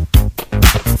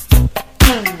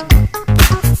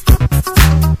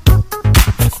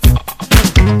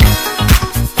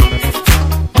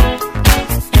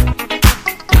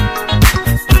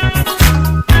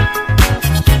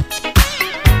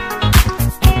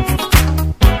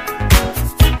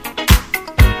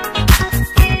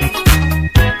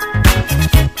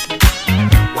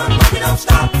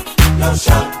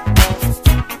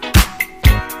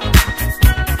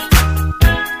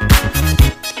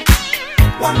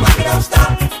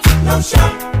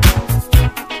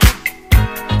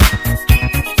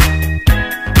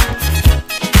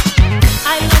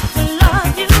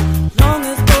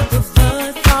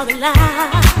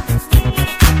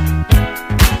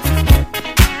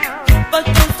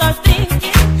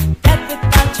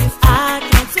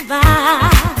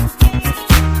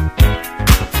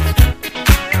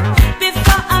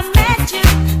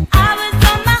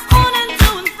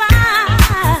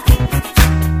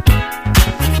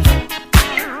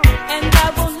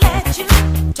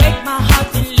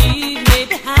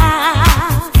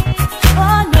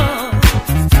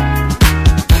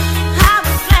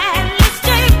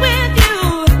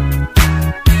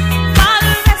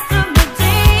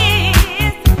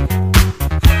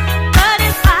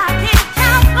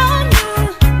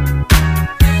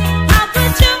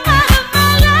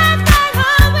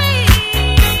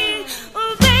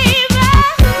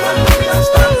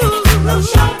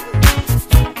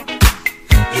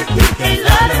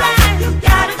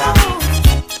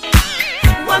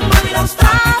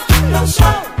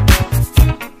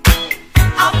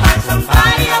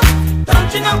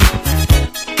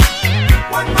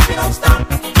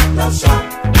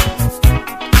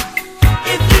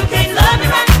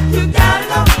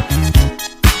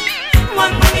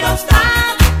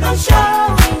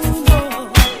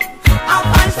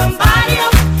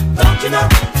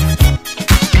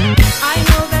 I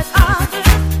know that others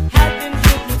have been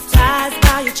hypnotized by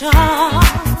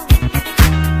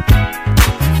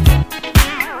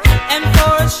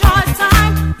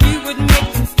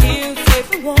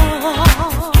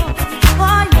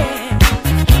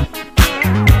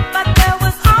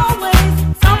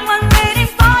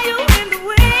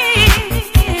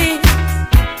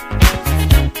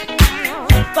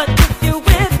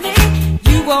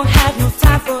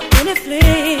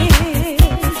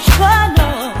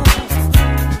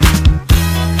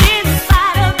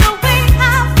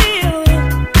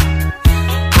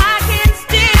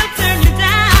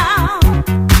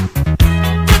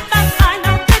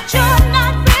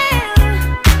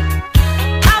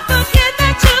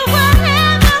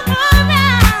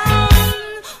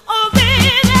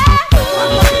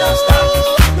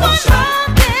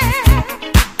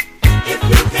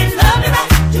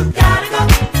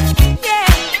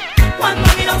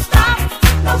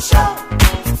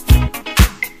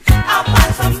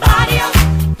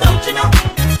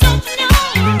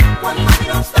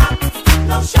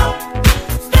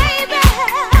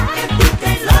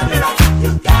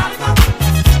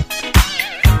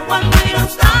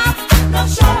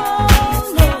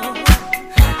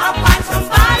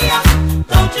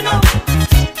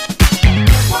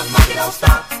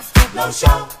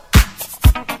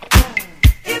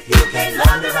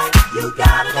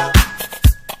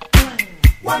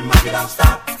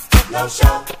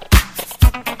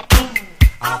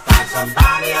find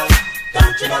somebody else,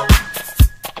 don't you know?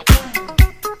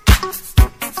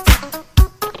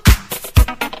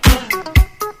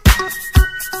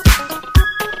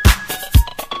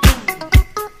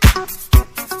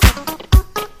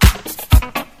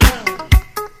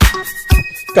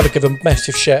 Got to give a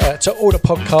massive shout out to all the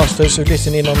podcasters who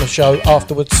listen in on the show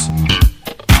afterwards.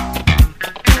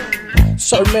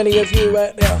 So many of you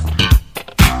out there.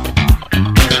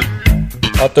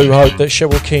 I do hope that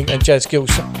Cheryl King and Jazz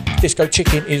Gill's Disco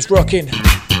Chicken is rocking.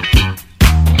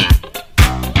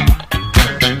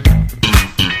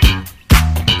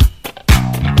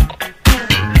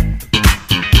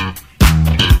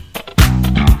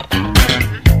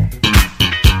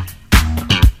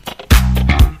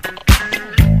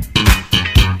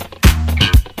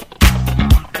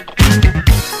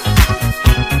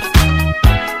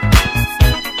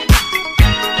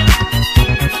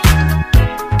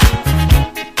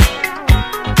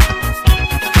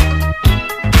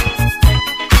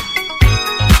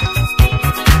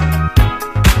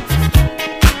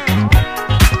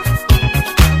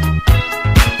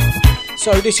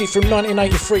 So this is from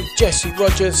 1983, Jesse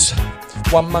Rogers,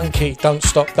 One Monkey, Don't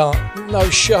Stop Dance, no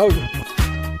show.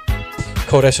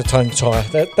 Cool, that's a tongue tie,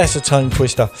 that's a tongue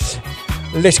twister.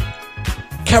 Let's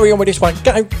carry on with this one.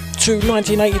 Go to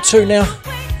 1982 now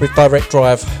with Direct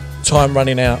Drive, Time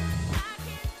Running Out.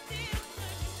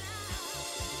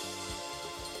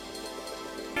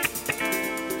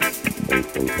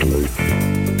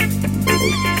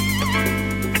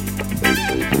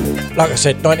 Like I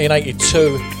said,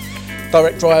 1982.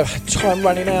 Direct Drive, Time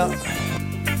Running Out.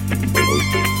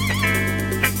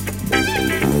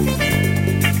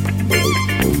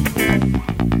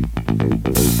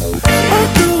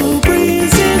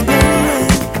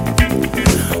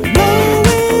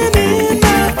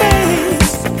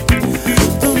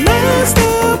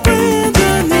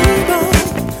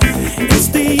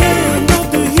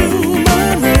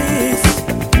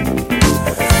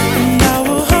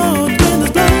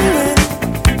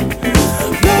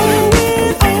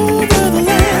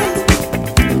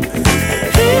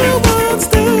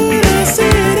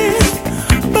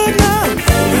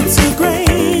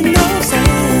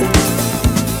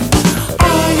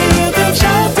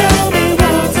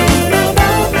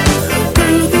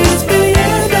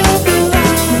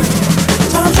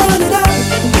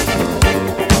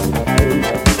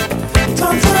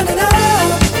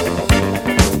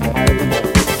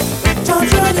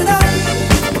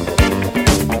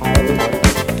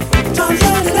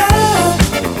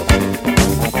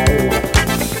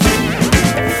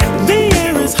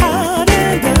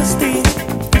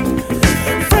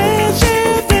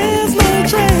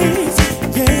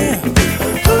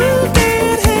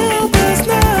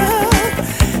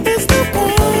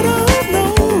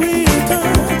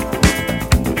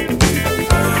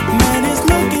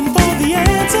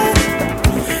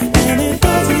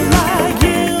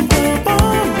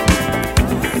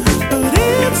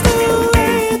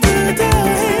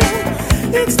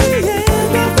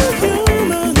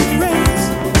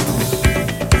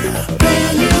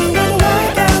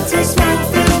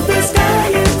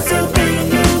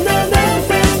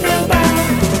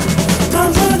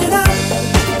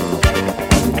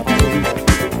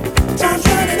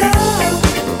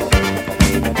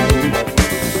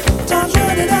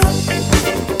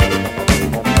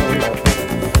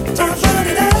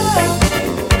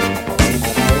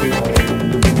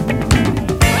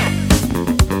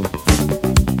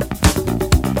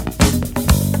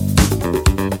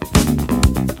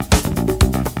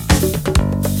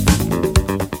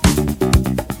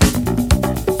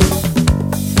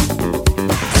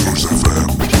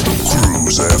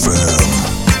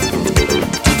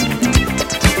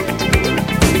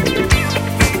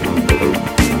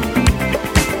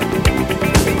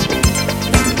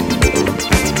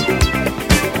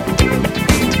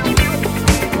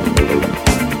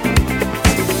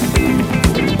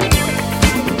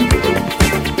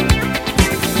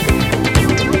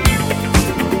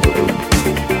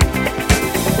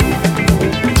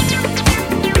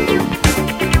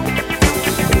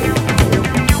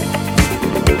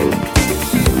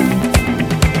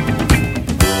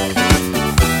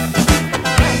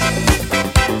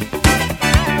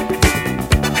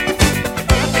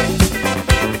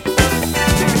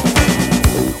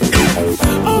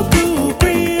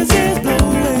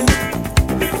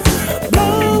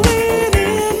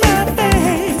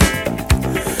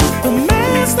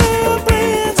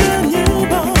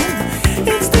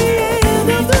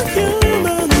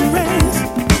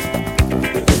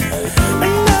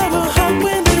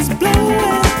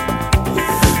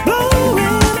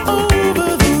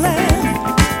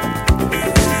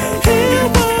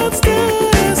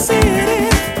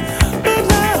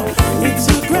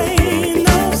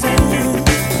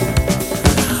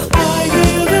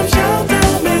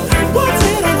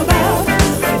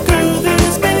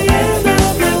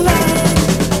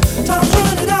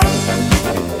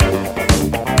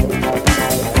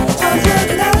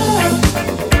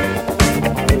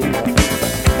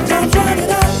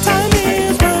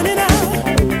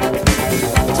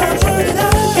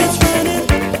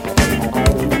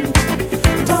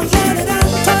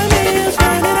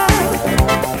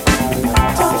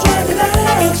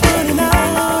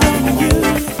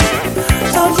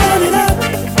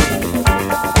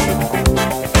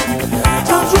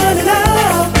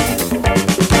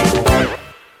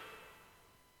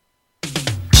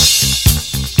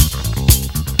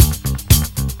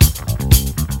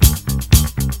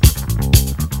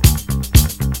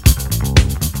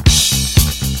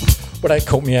 that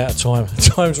caught me out of time.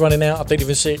 Time's running out, I didn't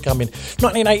even see it coming.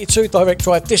 1982, Direct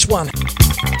Drive, this one.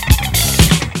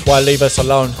 Why Leave Us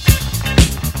Alone?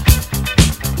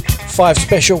 5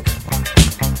 Special.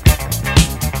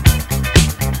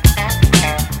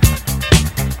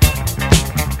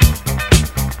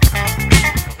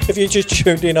 If you just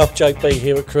tuned in, off JB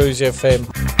here at Cruise FM.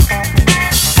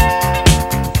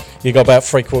 You got about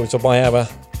 3/4 of my hour.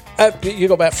 You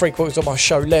got about 3/4 of my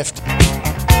show left.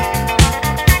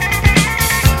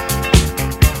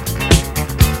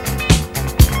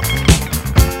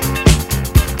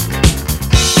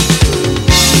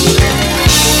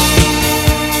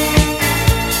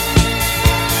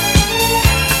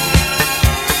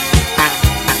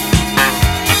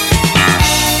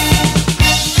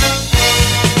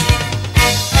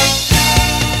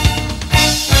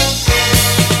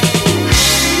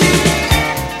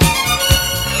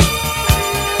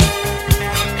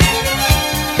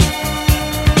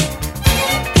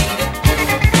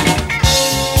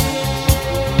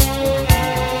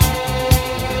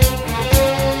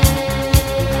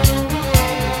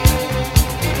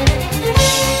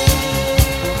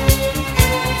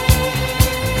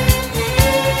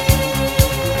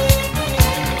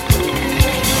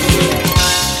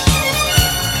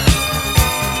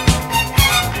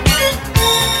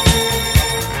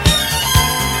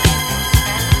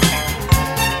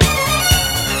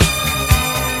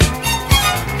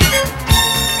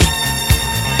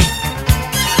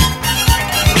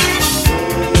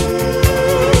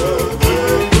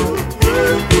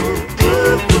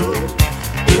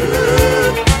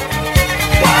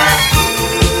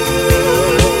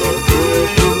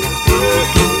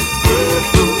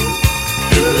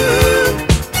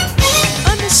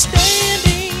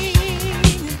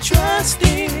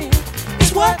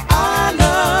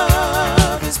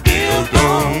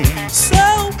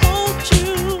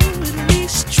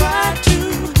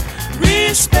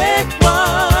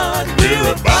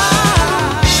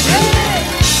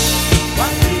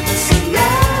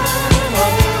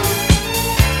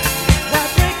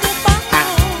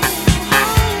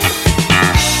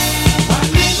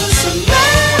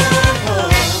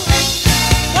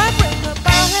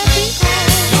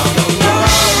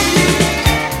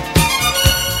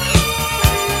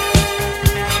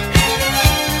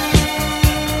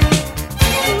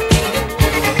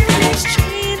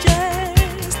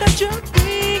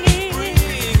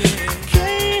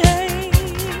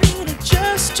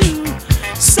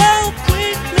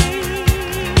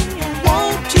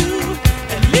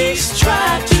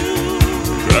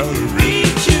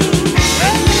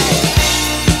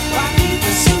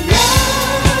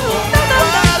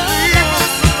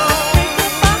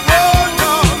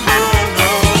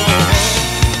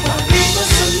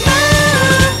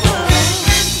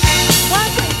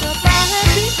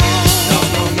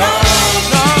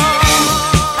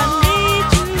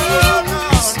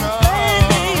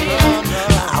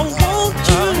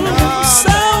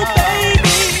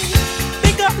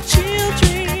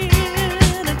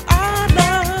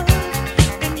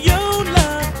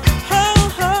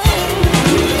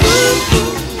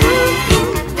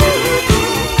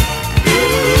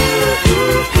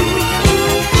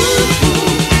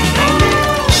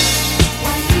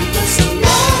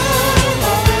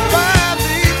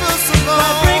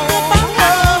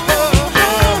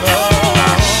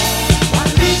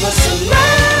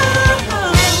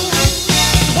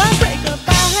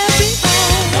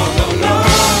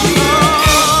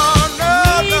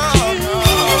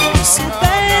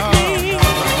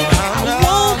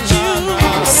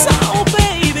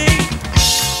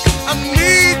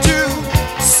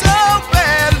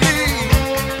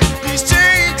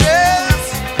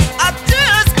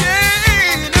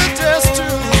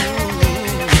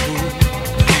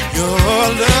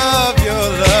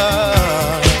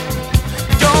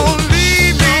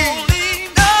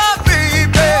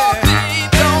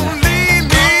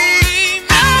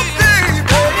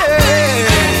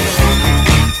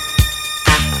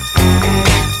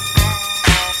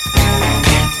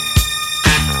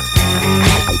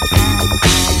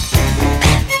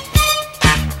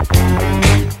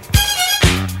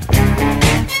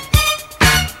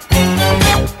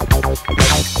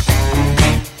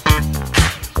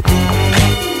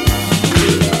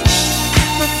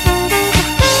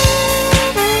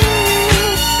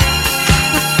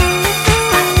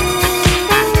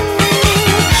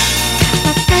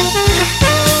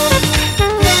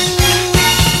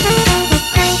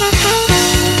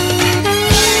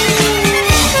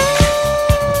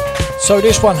 So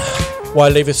this one, Why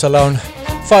Leave Us Alone,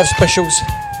 5 specials.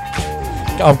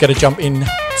 I'm going to jump in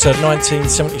to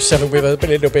 1977 with a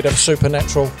little bit of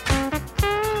Supernatural.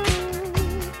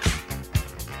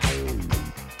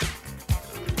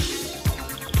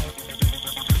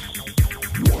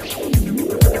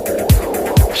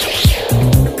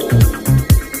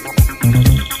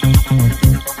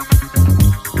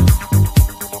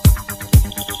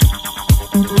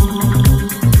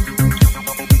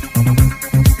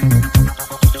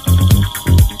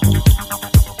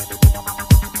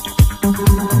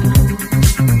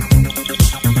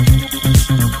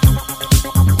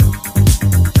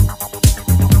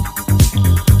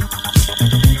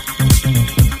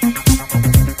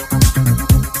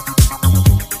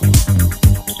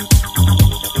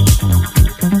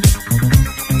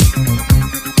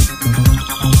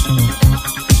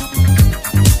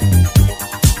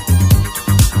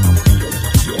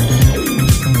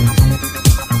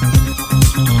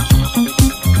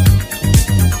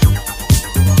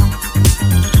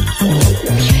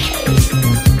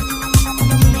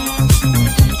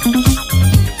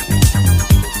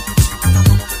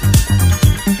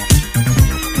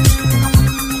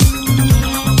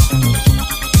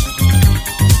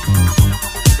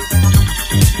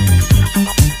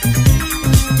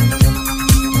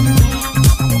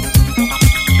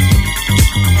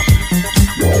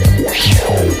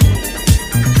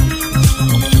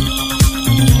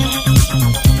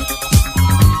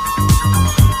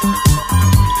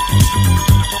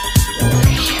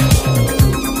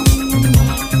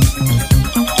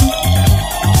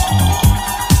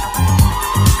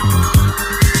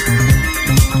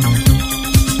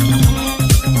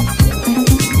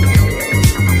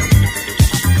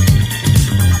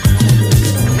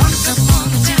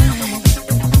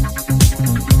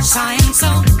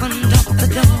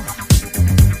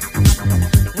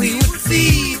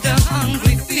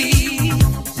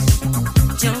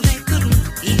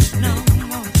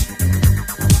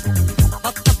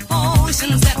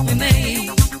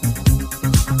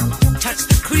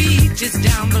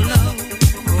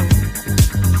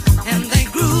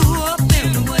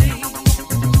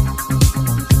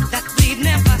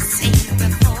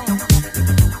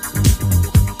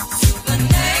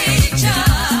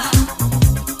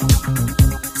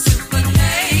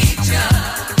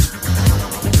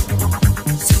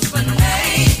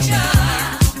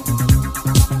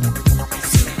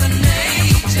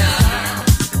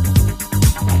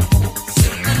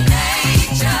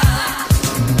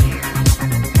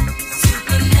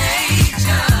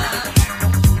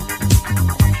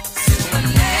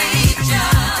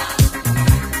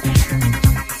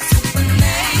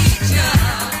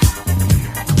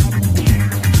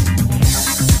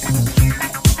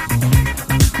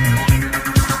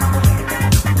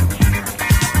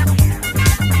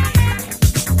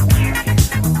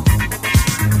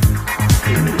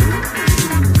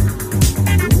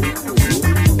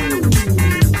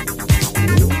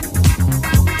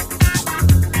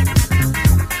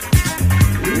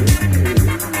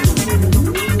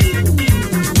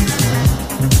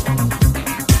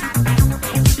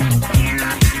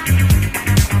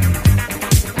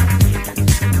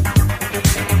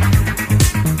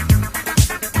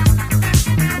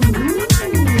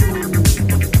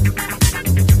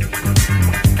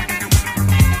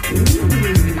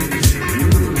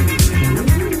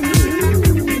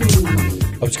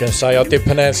 was going to say, I did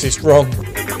pronounce this wrong.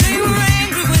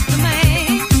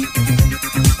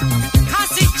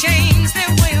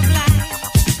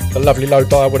 The lovely low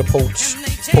dial would have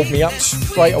pulled me up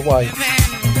straight away.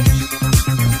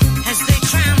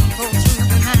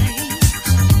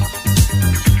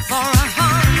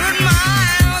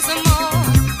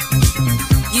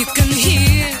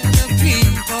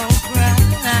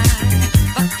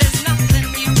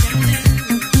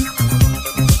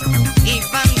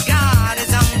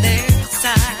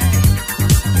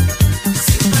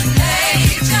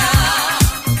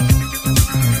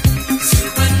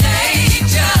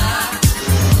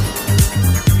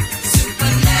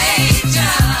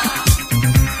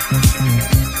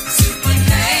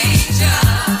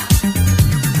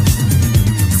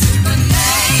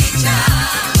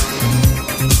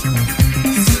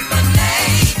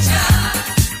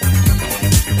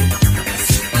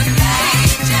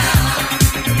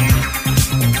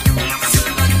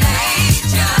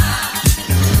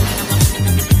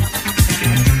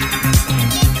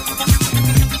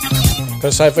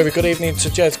 Gonna say a very good evening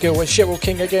to Jazz Gill and Cheryl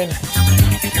King again.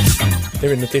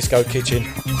 They're in the disco kitchen.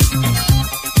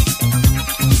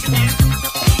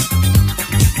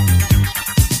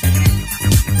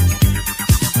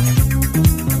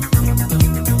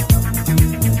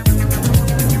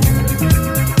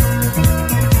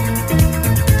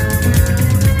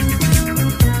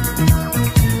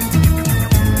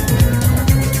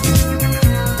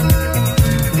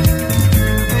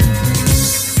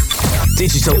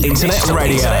 Digital Internet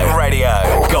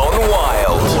Radio. Gone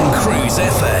wild on Cruise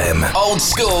FM. Old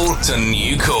school to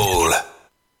new cool.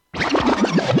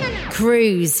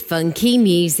 Cruise funky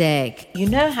music. You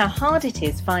know how hard it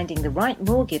is finding the right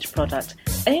mortgage product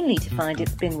only to find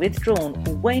it's been withdrawn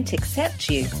or won't accept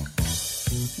you?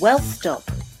 Well, stop.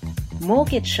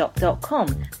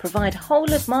 MortgageShop.com provide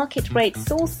whole of market rate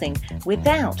sourcing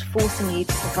without forcing you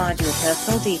to provide your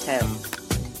personal details.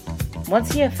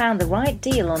 Once you have found the right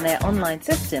deal on their online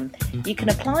system, you can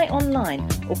apply online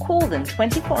or call them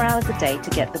 24 hours a day to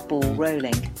get the ball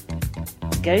rolling.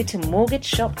 Go to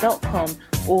mortgageshop.com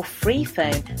or free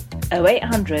phone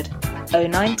 0800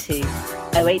 092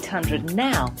 0800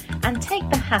 now and take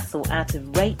the hassle out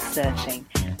of rate searching.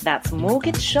 That's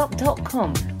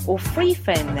mortgageshop.com or free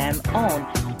phone them on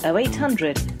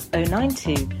 0800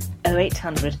 092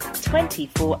 0800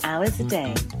 24 hours a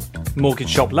day. Mortgage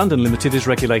Shop London Limited is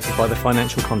regulated by the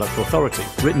Financial Conduct Authority.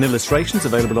 Written illustrations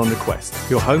available on request.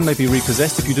 Your home may be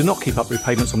repossessed if you do not keep up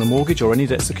repayments on the mortgage or any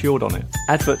debt secured on it.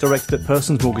 Advert directed at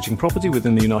persons mortgaging property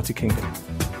within the United Kingdom.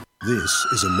 This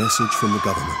is a message from the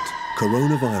government.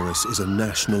 Coronavirus is a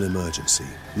national emergency,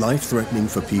 life-threatening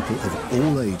for people of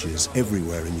all ages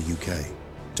everywhere in the UK.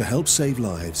 To help save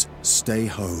lives, stay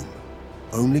home.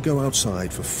 Only go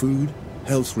outside for food,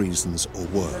 health reasons or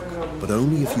work, but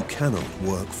only if you cannot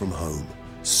work from home.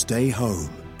 Stay home.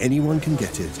 Anyone can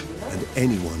get it and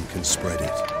anyone can spread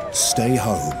it. Stay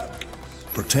home.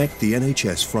 Protect the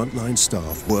NHS frontline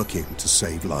staff working to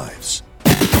save lives.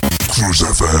 Cruise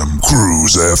FM,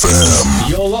 Cruise FM.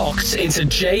 You're locked into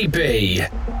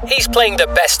JB. He's playing the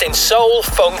best in soul,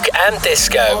 funk and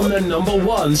disco. On the number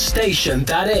one station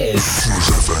that is Cruise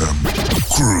FM,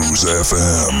 Cruise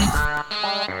FM.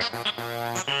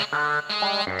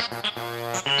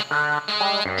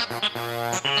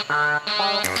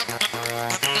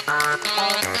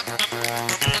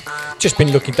 Just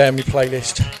been looking down my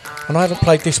playlist and I haven't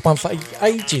played this one for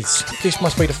ages. This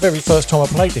must be the very first time I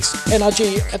played this.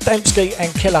 NRG, Adamski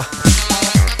and Killer.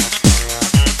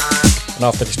 And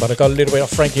after this one I've got a little bit of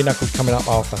Frankie Knuckles coming up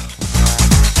after.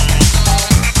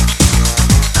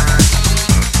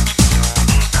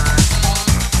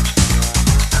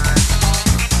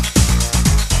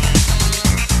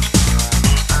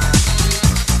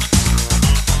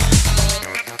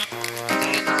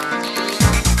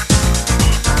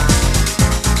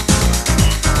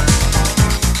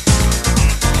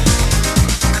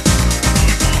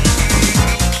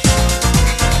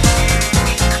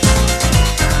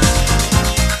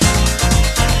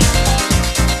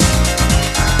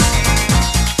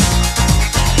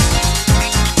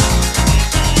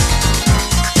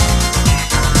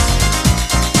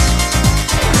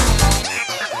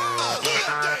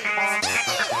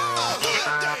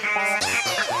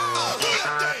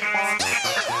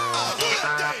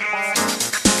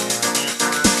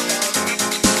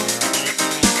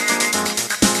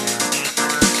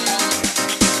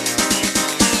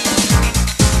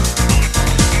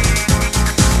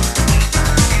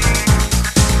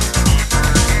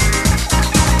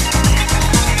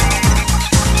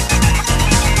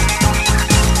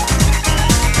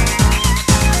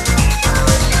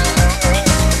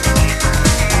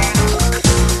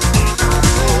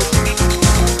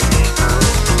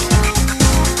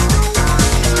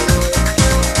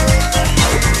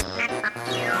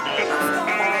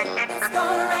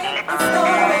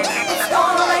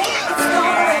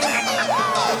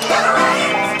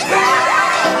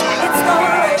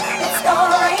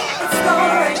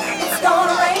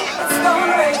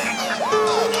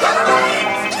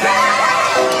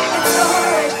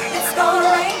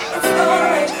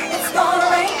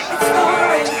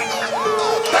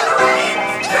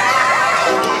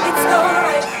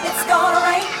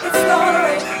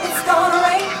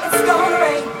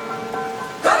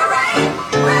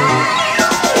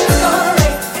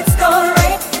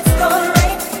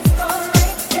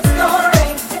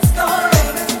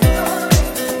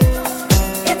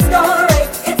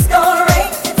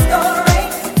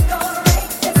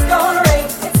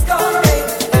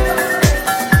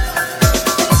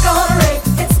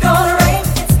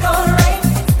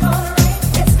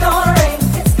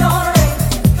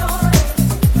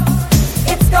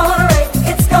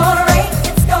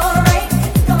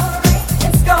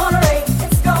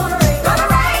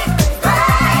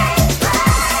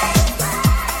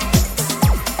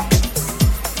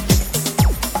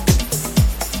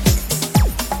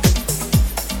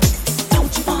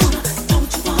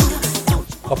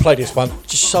 play this one.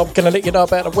 Just so I'm going to let you know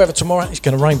about the weather tomorrow. It's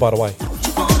going to rain, by the way.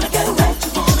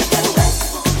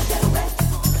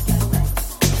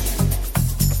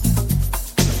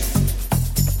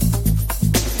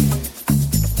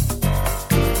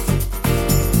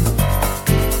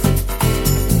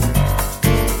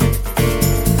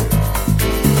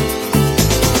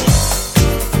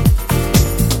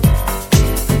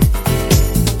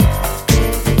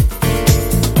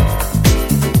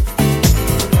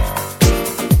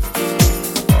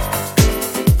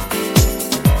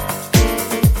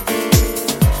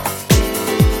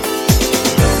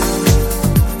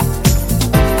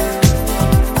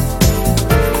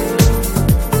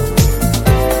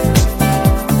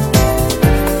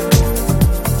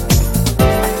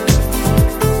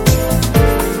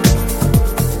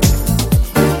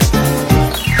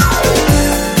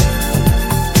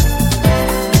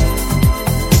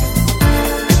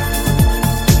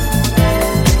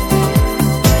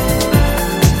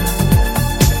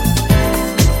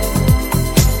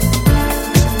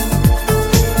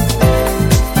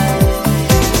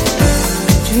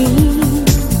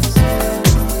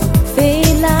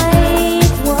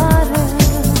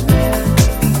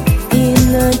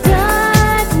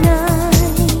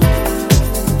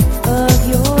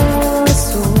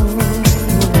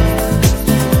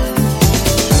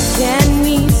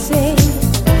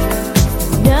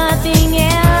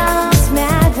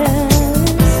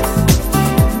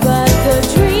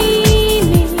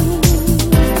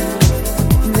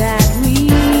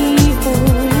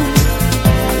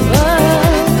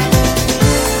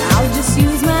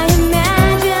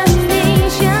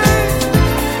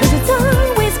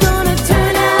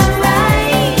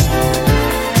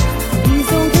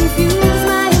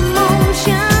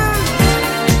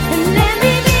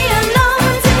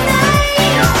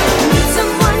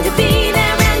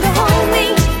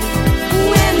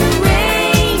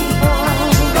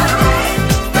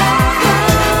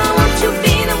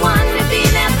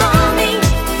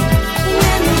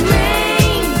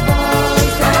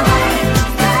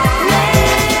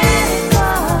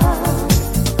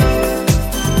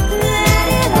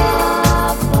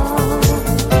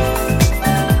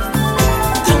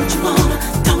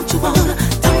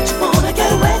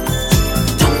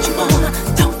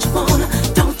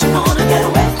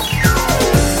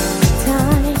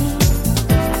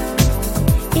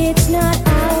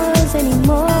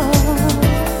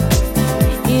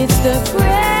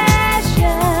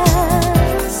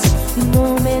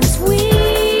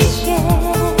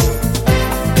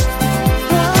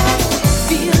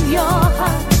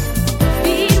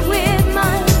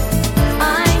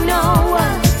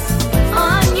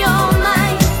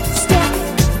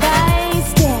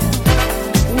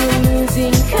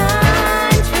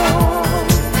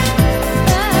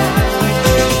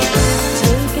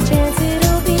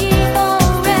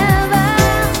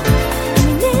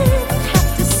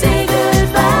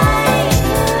 Goodbye.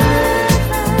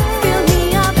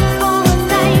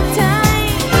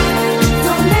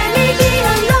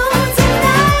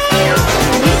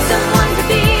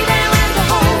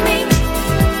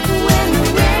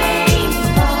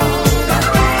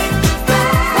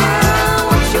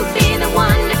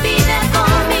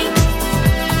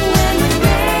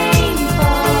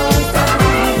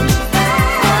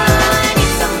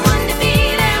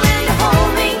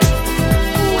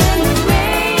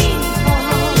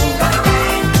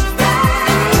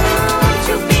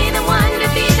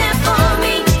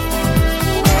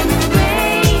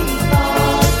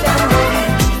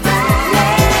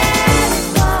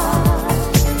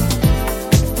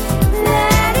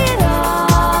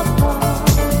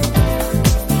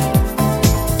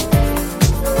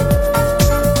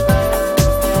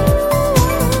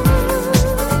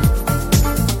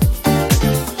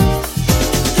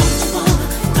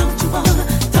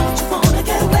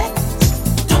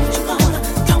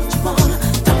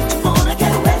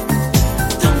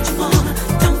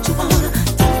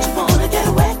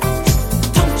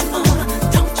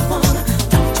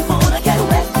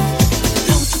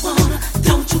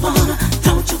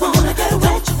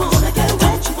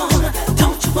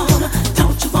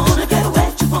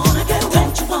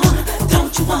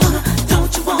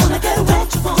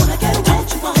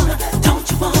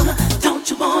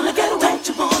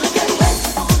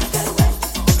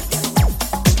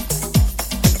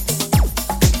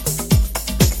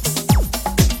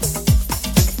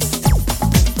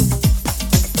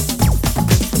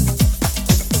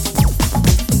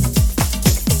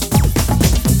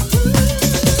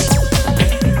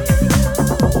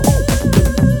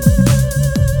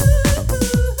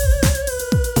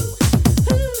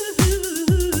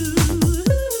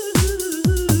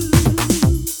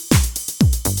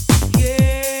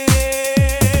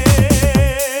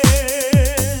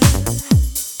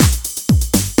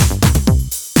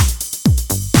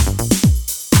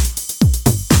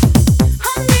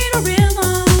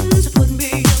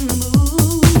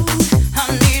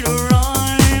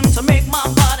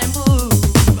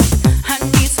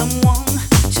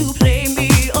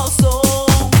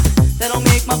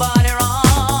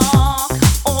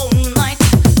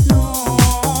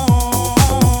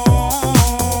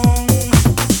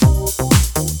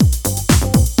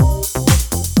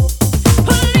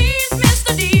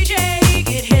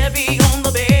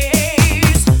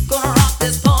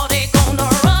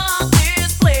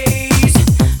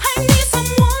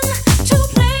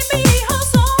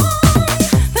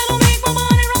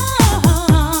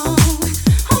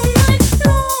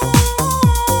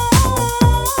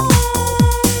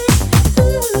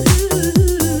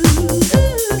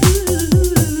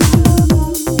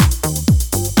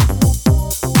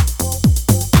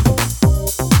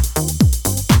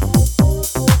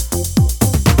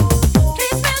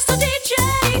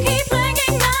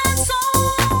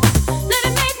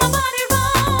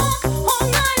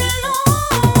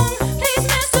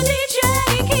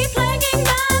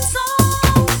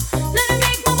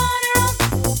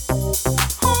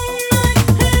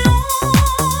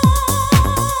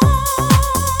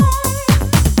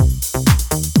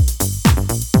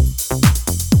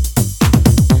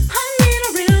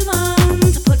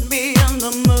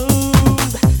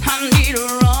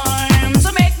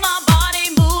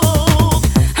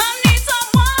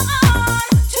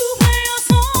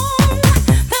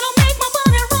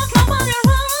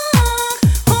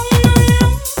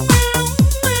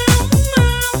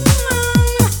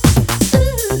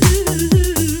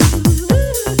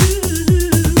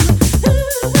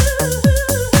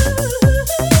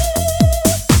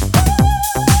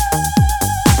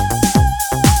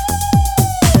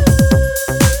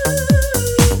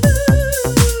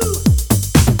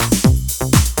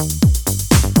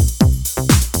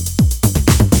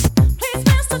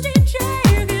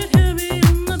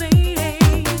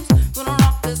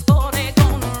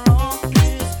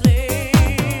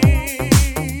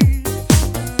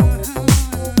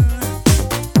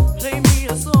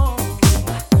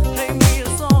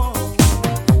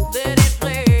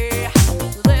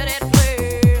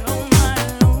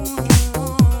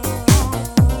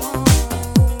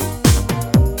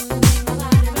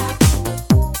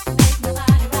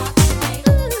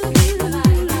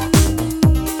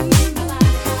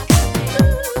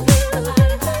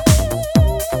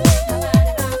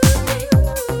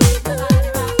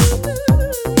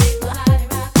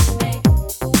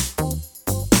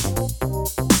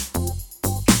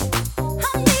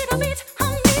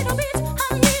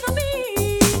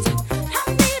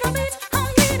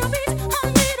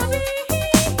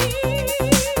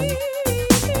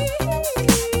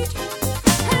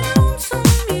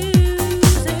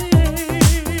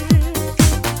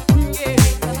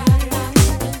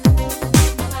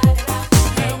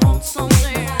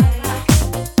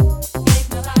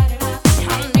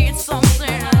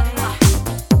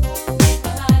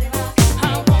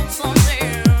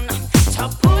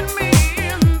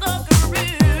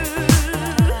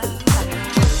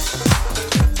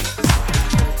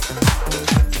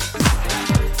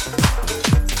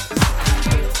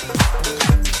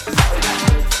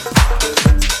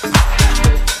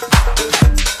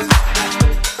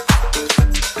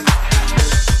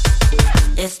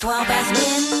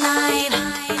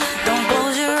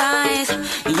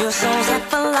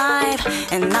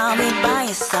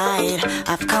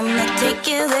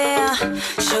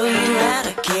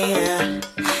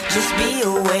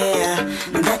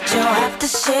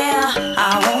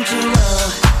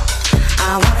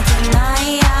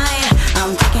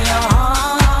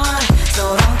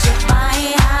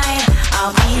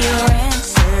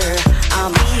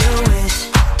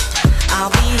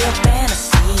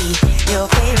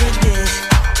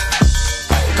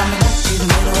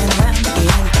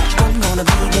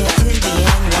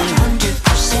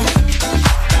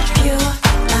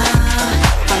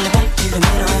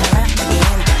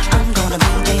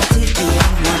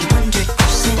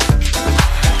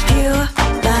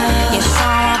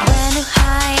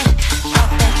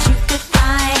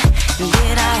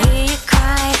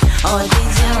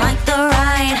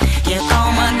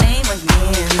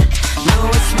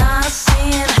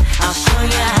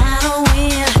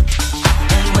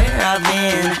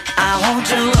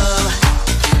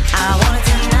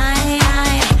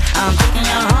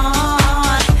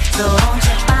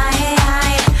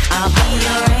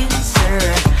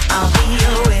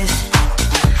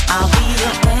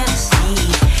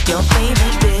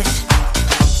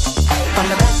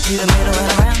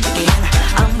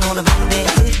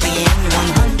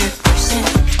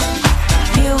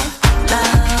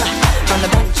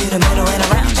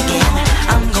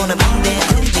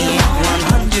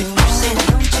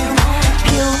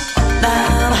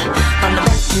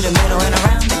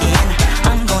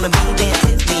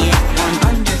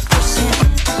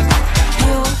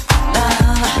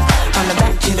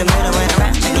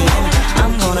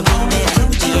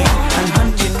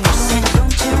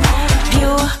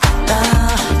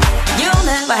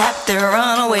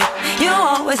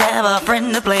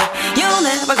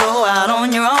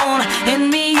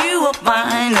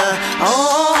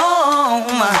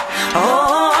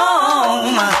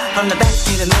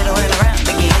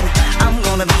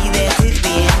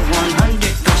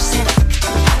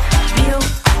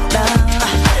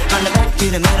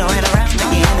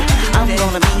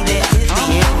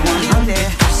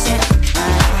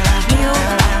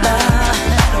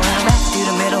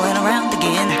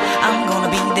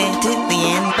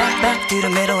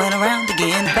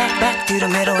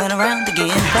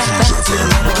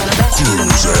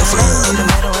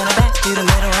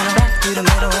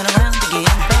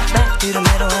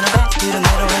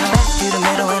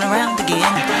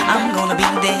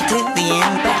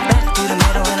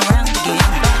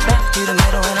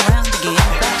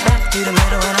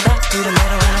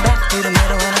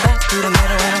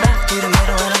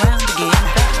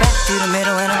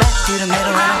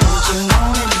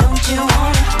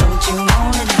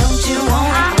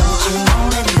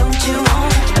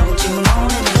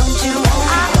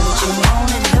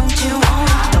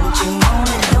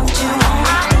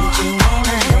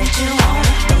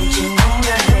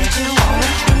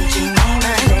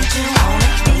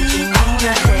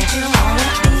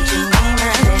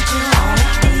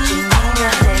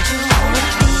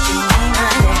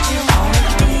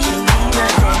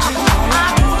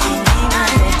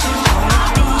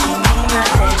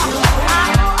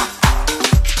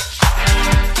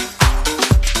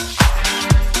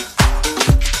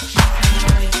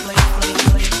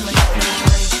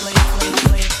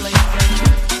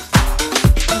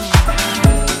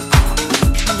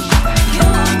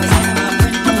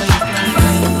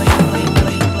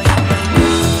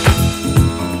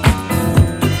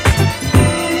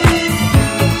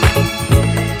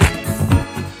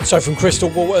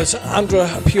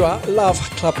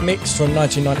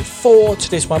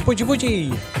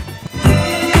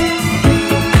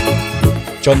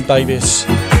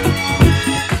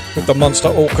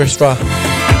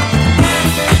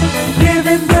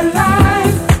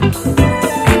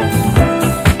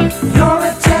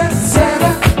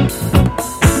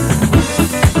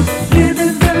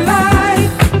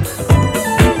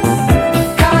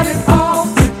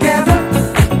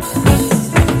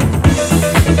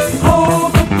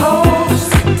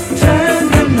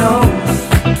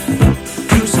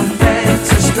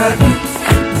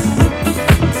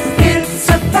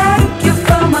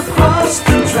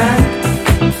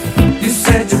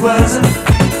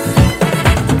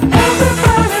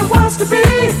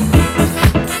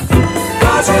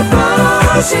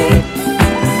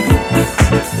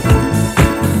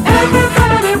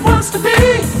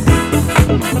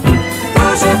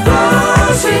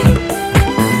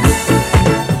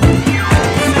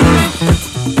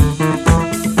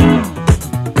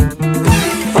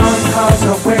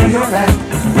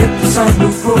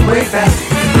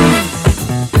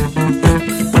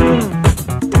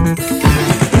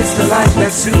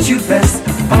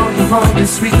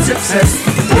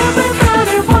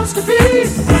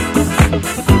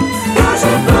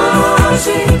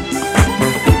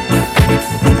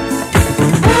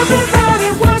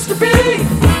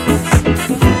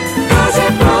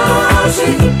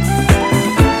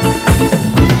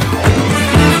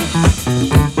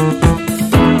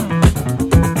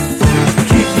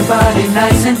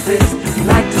 nice and fit.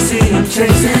 Like to see him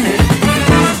chasing it.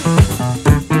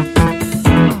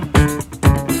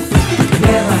 You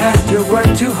never have to work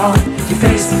too hard. Your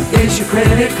face is your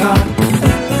credit card.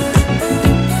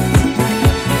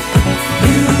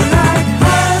 You like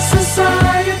high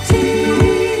society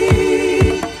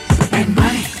and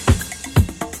money.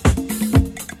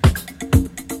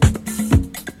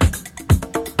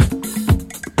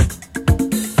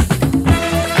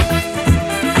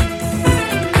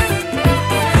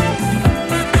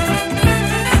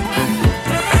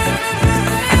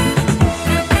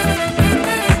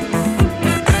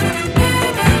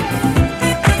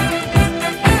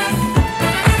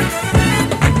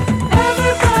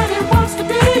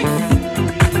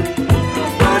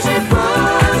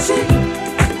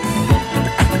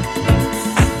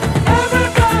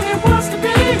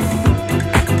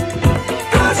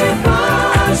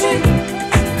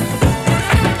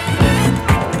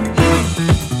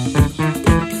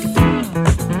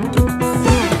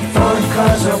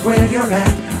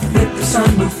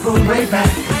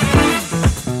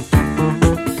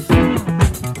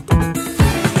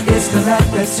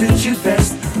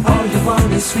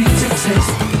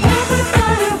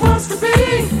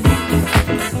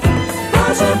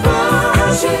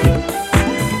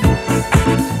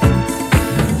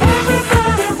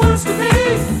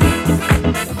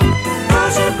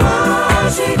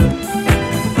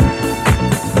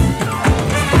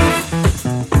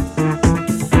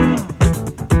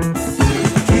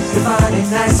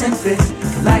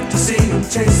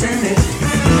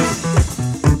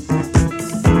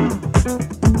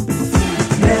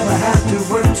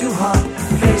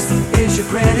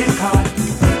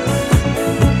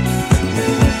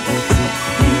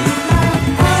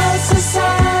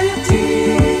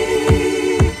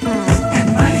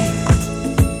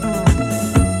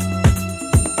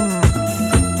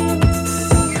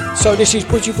 So this is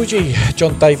Boogie Boogie,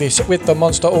 John Davis with the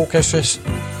Monster Orchestras.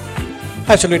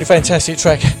 Absolutely fantastic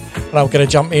track. And I'm going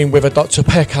to jump in with a Dr.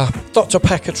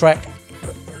 Packer track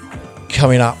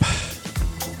coming up.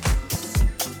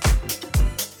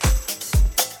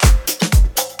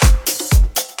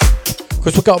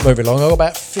 Because we've got to move along. I've got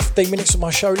about 15 minutes of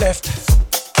my show left.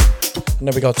 And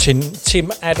then we got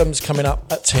Tim Adams coming up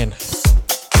at 10.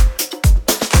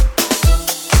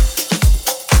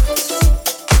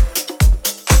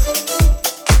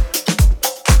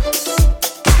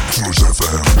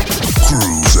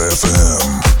 Cruise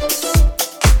FM.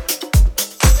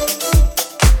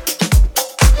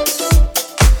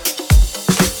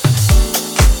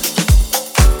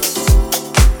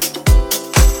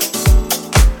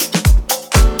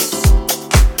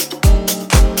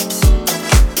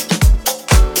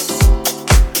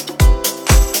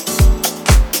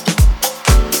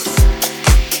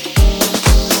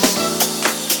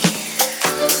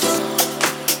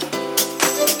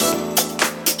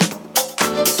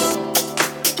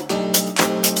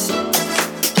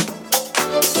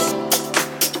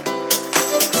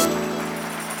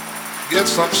 Get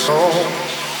some soul.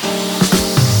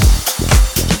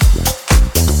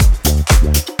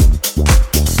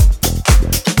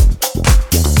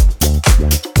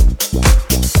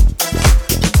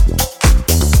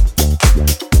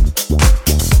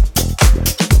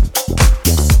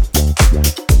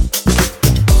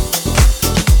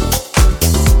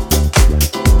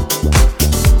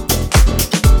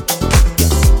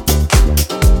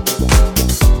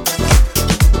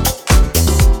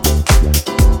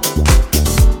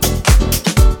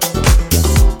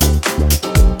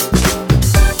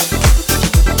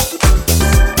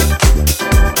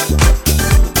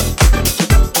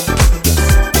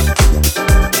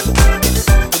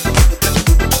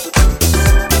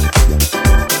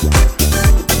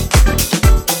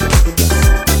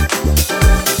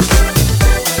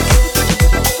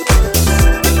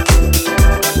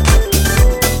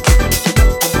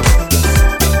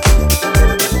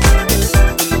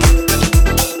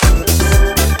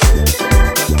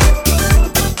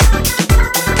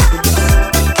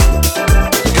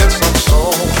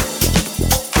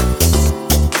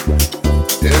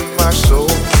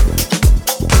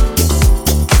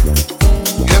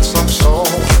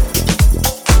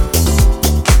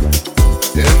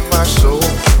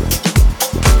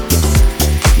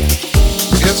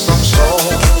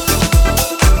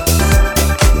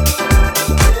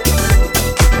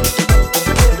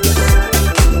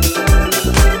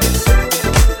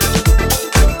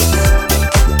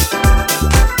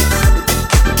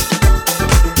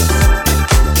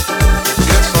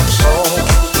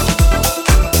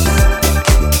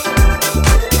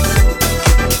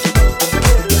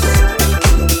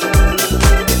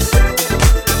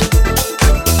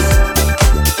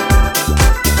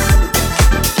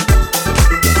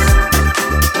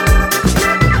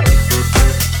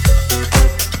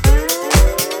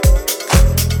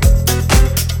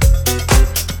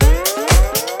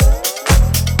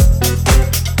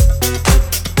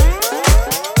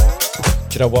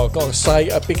 know what, I've got to say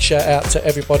a big shout out to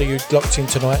everybody who locked in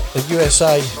tonight. The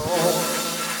USA,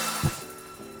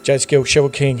 Jazz Gill,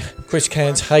 Cheryl King, Chris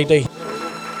Cairns, Heidi.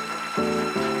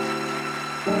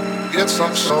 Get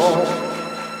some soul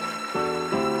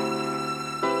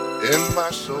in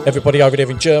my soul. Everybody over there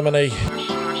in Germany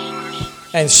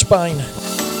and Spain.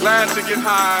 Glad to get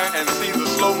high and see the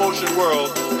slow motion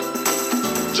world,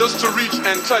 just to reach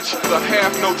and touch the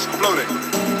half notes floating.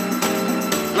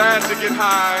 Glad to get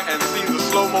high and see the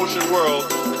slow motion world,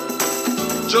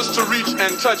 just to reach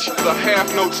and touch the half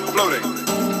notes floating.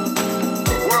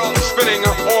 World spinning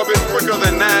up orbit quicker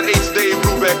than 9/8 Dave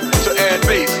Brubeck to add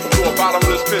bass to a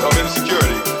bottomless pit of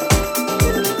insecurity.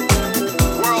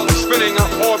 World spinning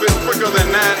up orbit quicker than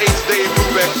 9/8 Dave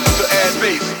Brubeck to add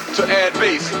bass, to add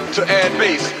bass, to add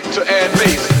bass, to add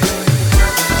bass.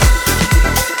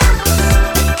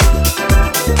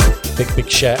 Big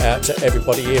shout out to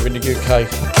everybody here in the UK.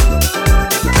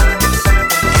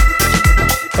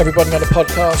 Everybody on the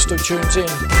podcast who tunes in.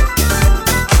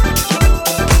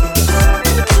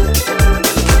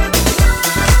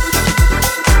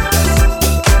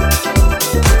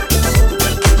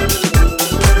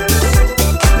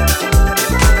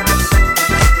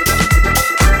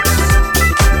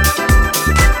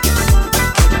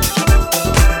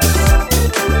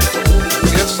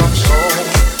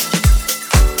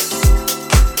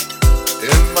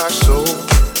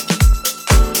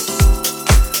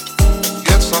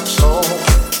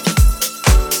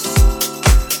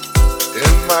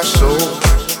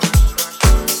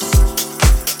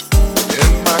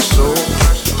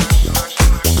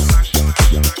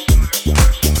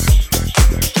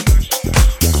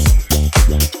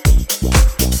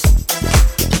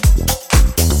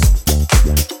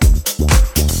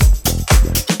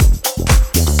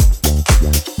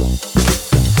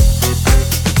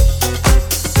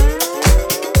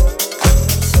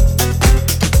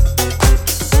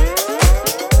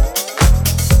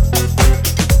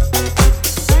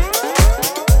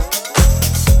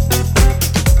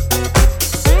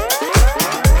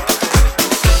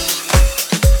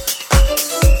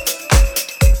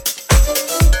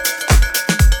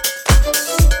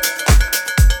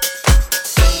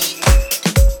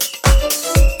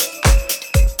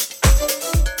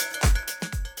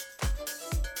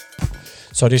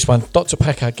 So this one, Dr.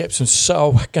 Packer, Gibson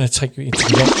Soul, going to take you into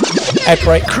the ad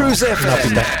break. Cruise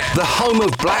FM, the home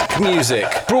of black music,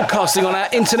 broadcasting on our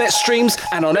internet streams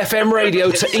and on FM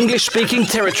radio to English-speaking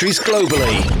territories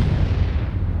globally.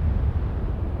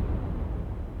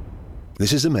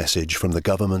 This is a message from the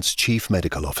government's chief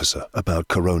medical officer about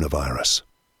coronavirus.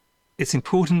 It's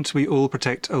important we all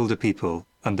protect older people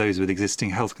and those with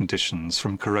existing health conditions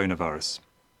from coronavirus.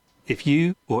 If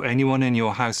you or anyone in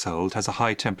your household has a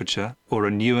high temperature or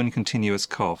a new and continuous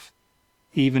cough,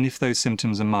 even if those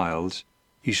symptoms are mild,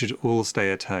 you should all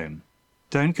stay at home.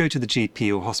 Don't go to the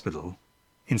GP or hospital.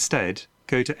 Instead,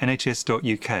 go to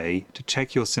nhs.uk to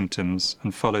check your symptoms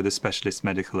and follow the specialist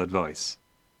medical advice.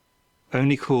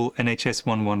 Only call NHS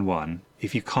 111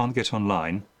 if you can't get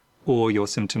online or your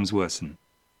symptoms worsen.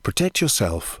 Protect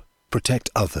yourself,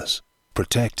 protect others,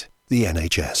 protect the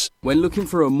NHS. When looking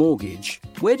for a mortgage,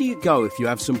 where do you go if you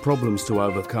have some problems to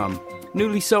overcome?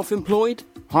 Newly self-employed?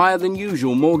 Higher than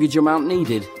usual mortgage amount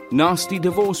needed? Nasty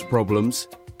divorce problems?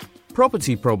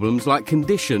 Property problems like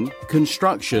condition,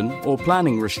 construction or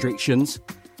planning restrictions?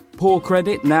 Poor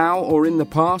credit now or in the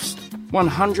past?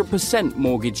 100%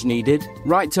 mortgage needed?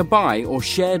 Right to buy or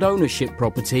shared ownership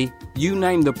property? You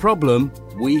name the problem,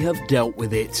 we have dealt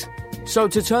with it. So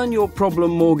to turn your problem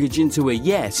mortgage into a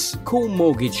yes, call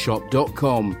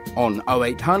mortgageshop.com on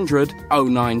 0800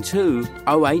 092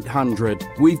 0800.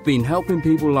 We've been helping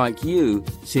people like you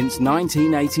since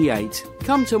 1988.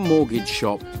 Come to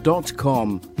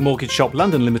mortgageshop.com. Mortgage Shop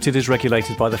London Limited is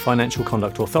regulated by the Financial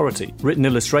Conduct Authority. Written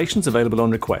illustrations available on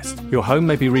request. Your home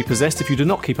may be repossessed if you do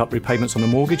not keep up repayments on a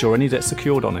mortgage or any debt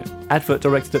secured on it. Advert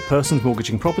directed at persons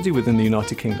mortgaging property within the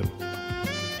United Kingdom.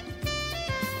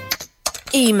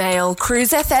 Email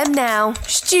Cruise FM now,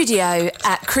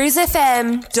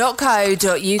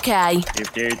 studio@cruisefm.co.uk.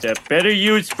 If there's a better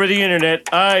use for the internet,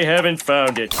 I haven't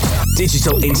found it.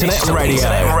 Digital Internet Radio.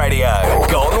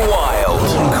 Gone wild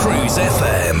on Cruise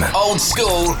FM. Old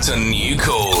school to new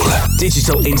cool.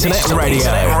 Digital Internet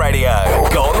Radio.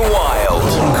 Gone wild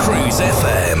on Cruise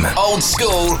FM. Old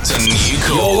school to new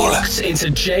cool. You're locked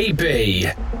into JB.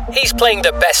 He's playing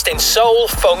the best in soul,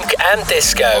 funk and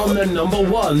disco on the number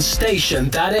one station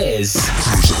that is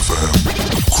Cruise FM.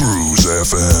 Cruise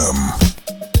FM.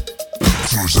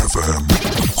 Cruise FM.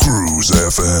 Cruise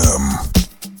FM.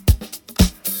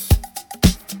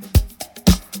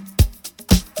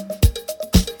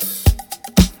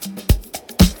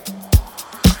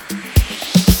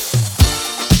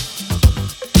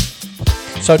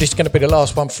 So this is going to be the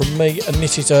last one from me, and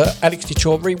this is a Alex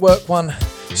Detroit rework one,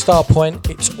 Starpoint,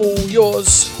 It's All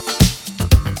Yours.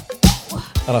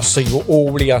 And I'll see you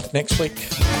all here next week.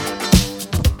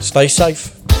 Stay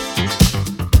safe,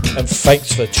 and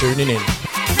thanks for tuning in.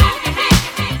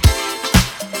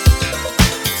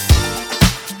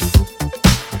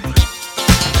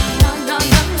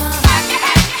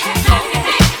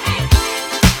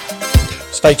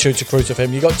 Stay tuned to Cruise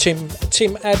FM. You got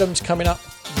Tim Adams coming up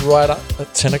right up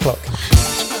at 10 o'clock.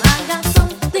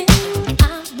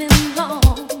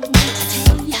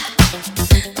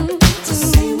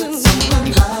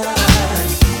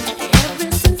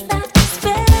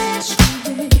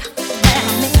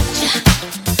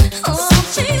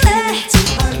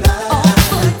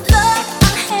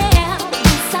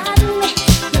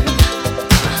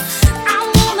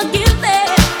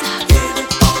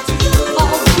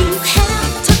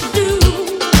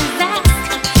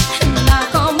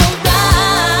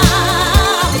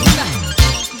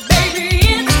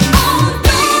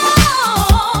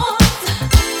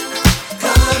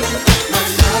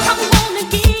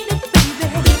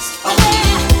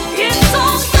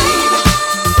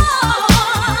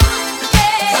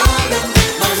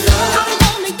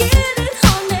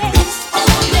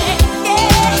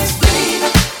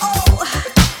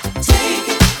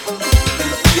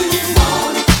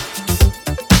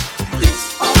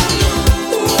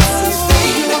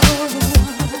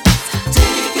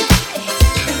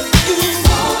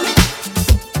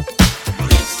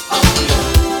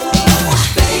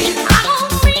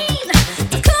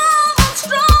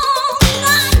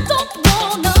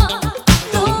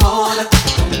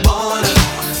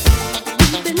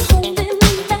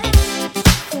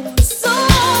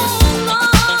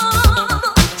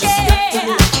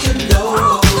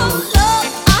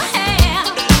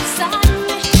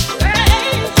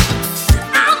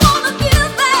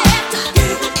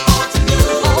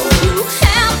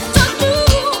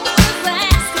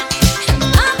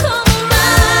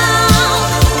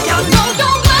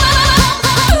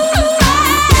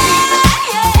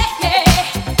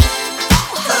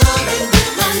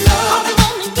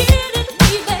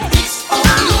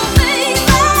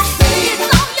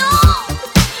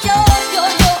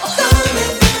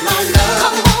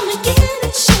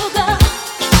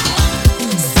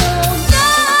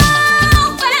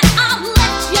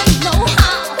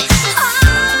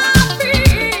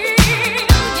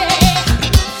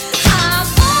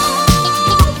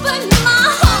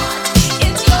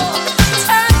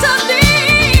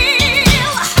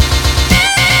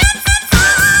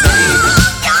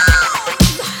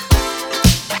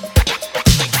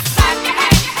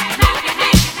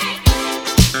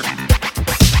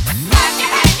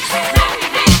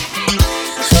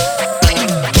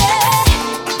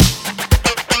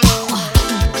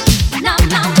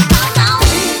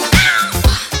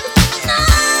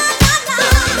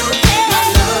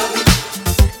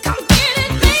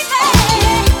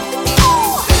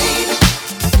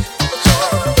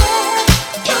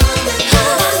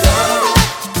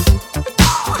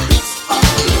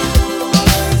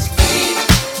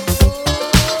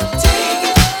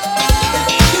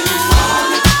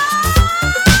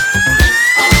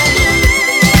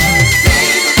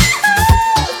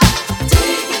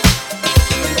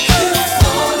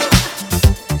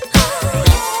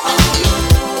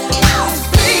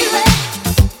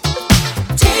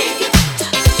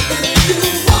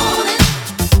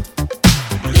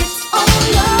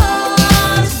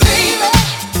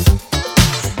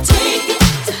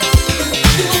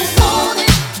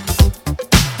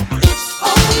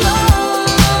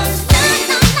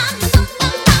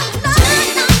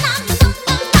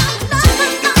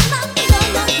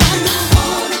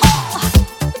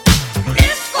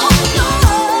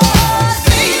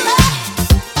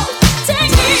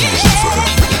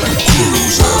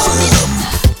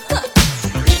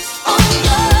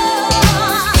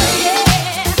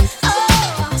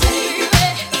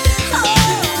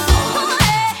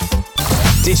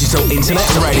 Digital Internet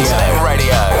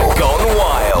Radio. Gone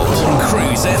wild on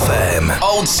Cruise FM.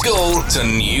 Old school to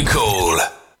new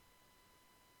cool.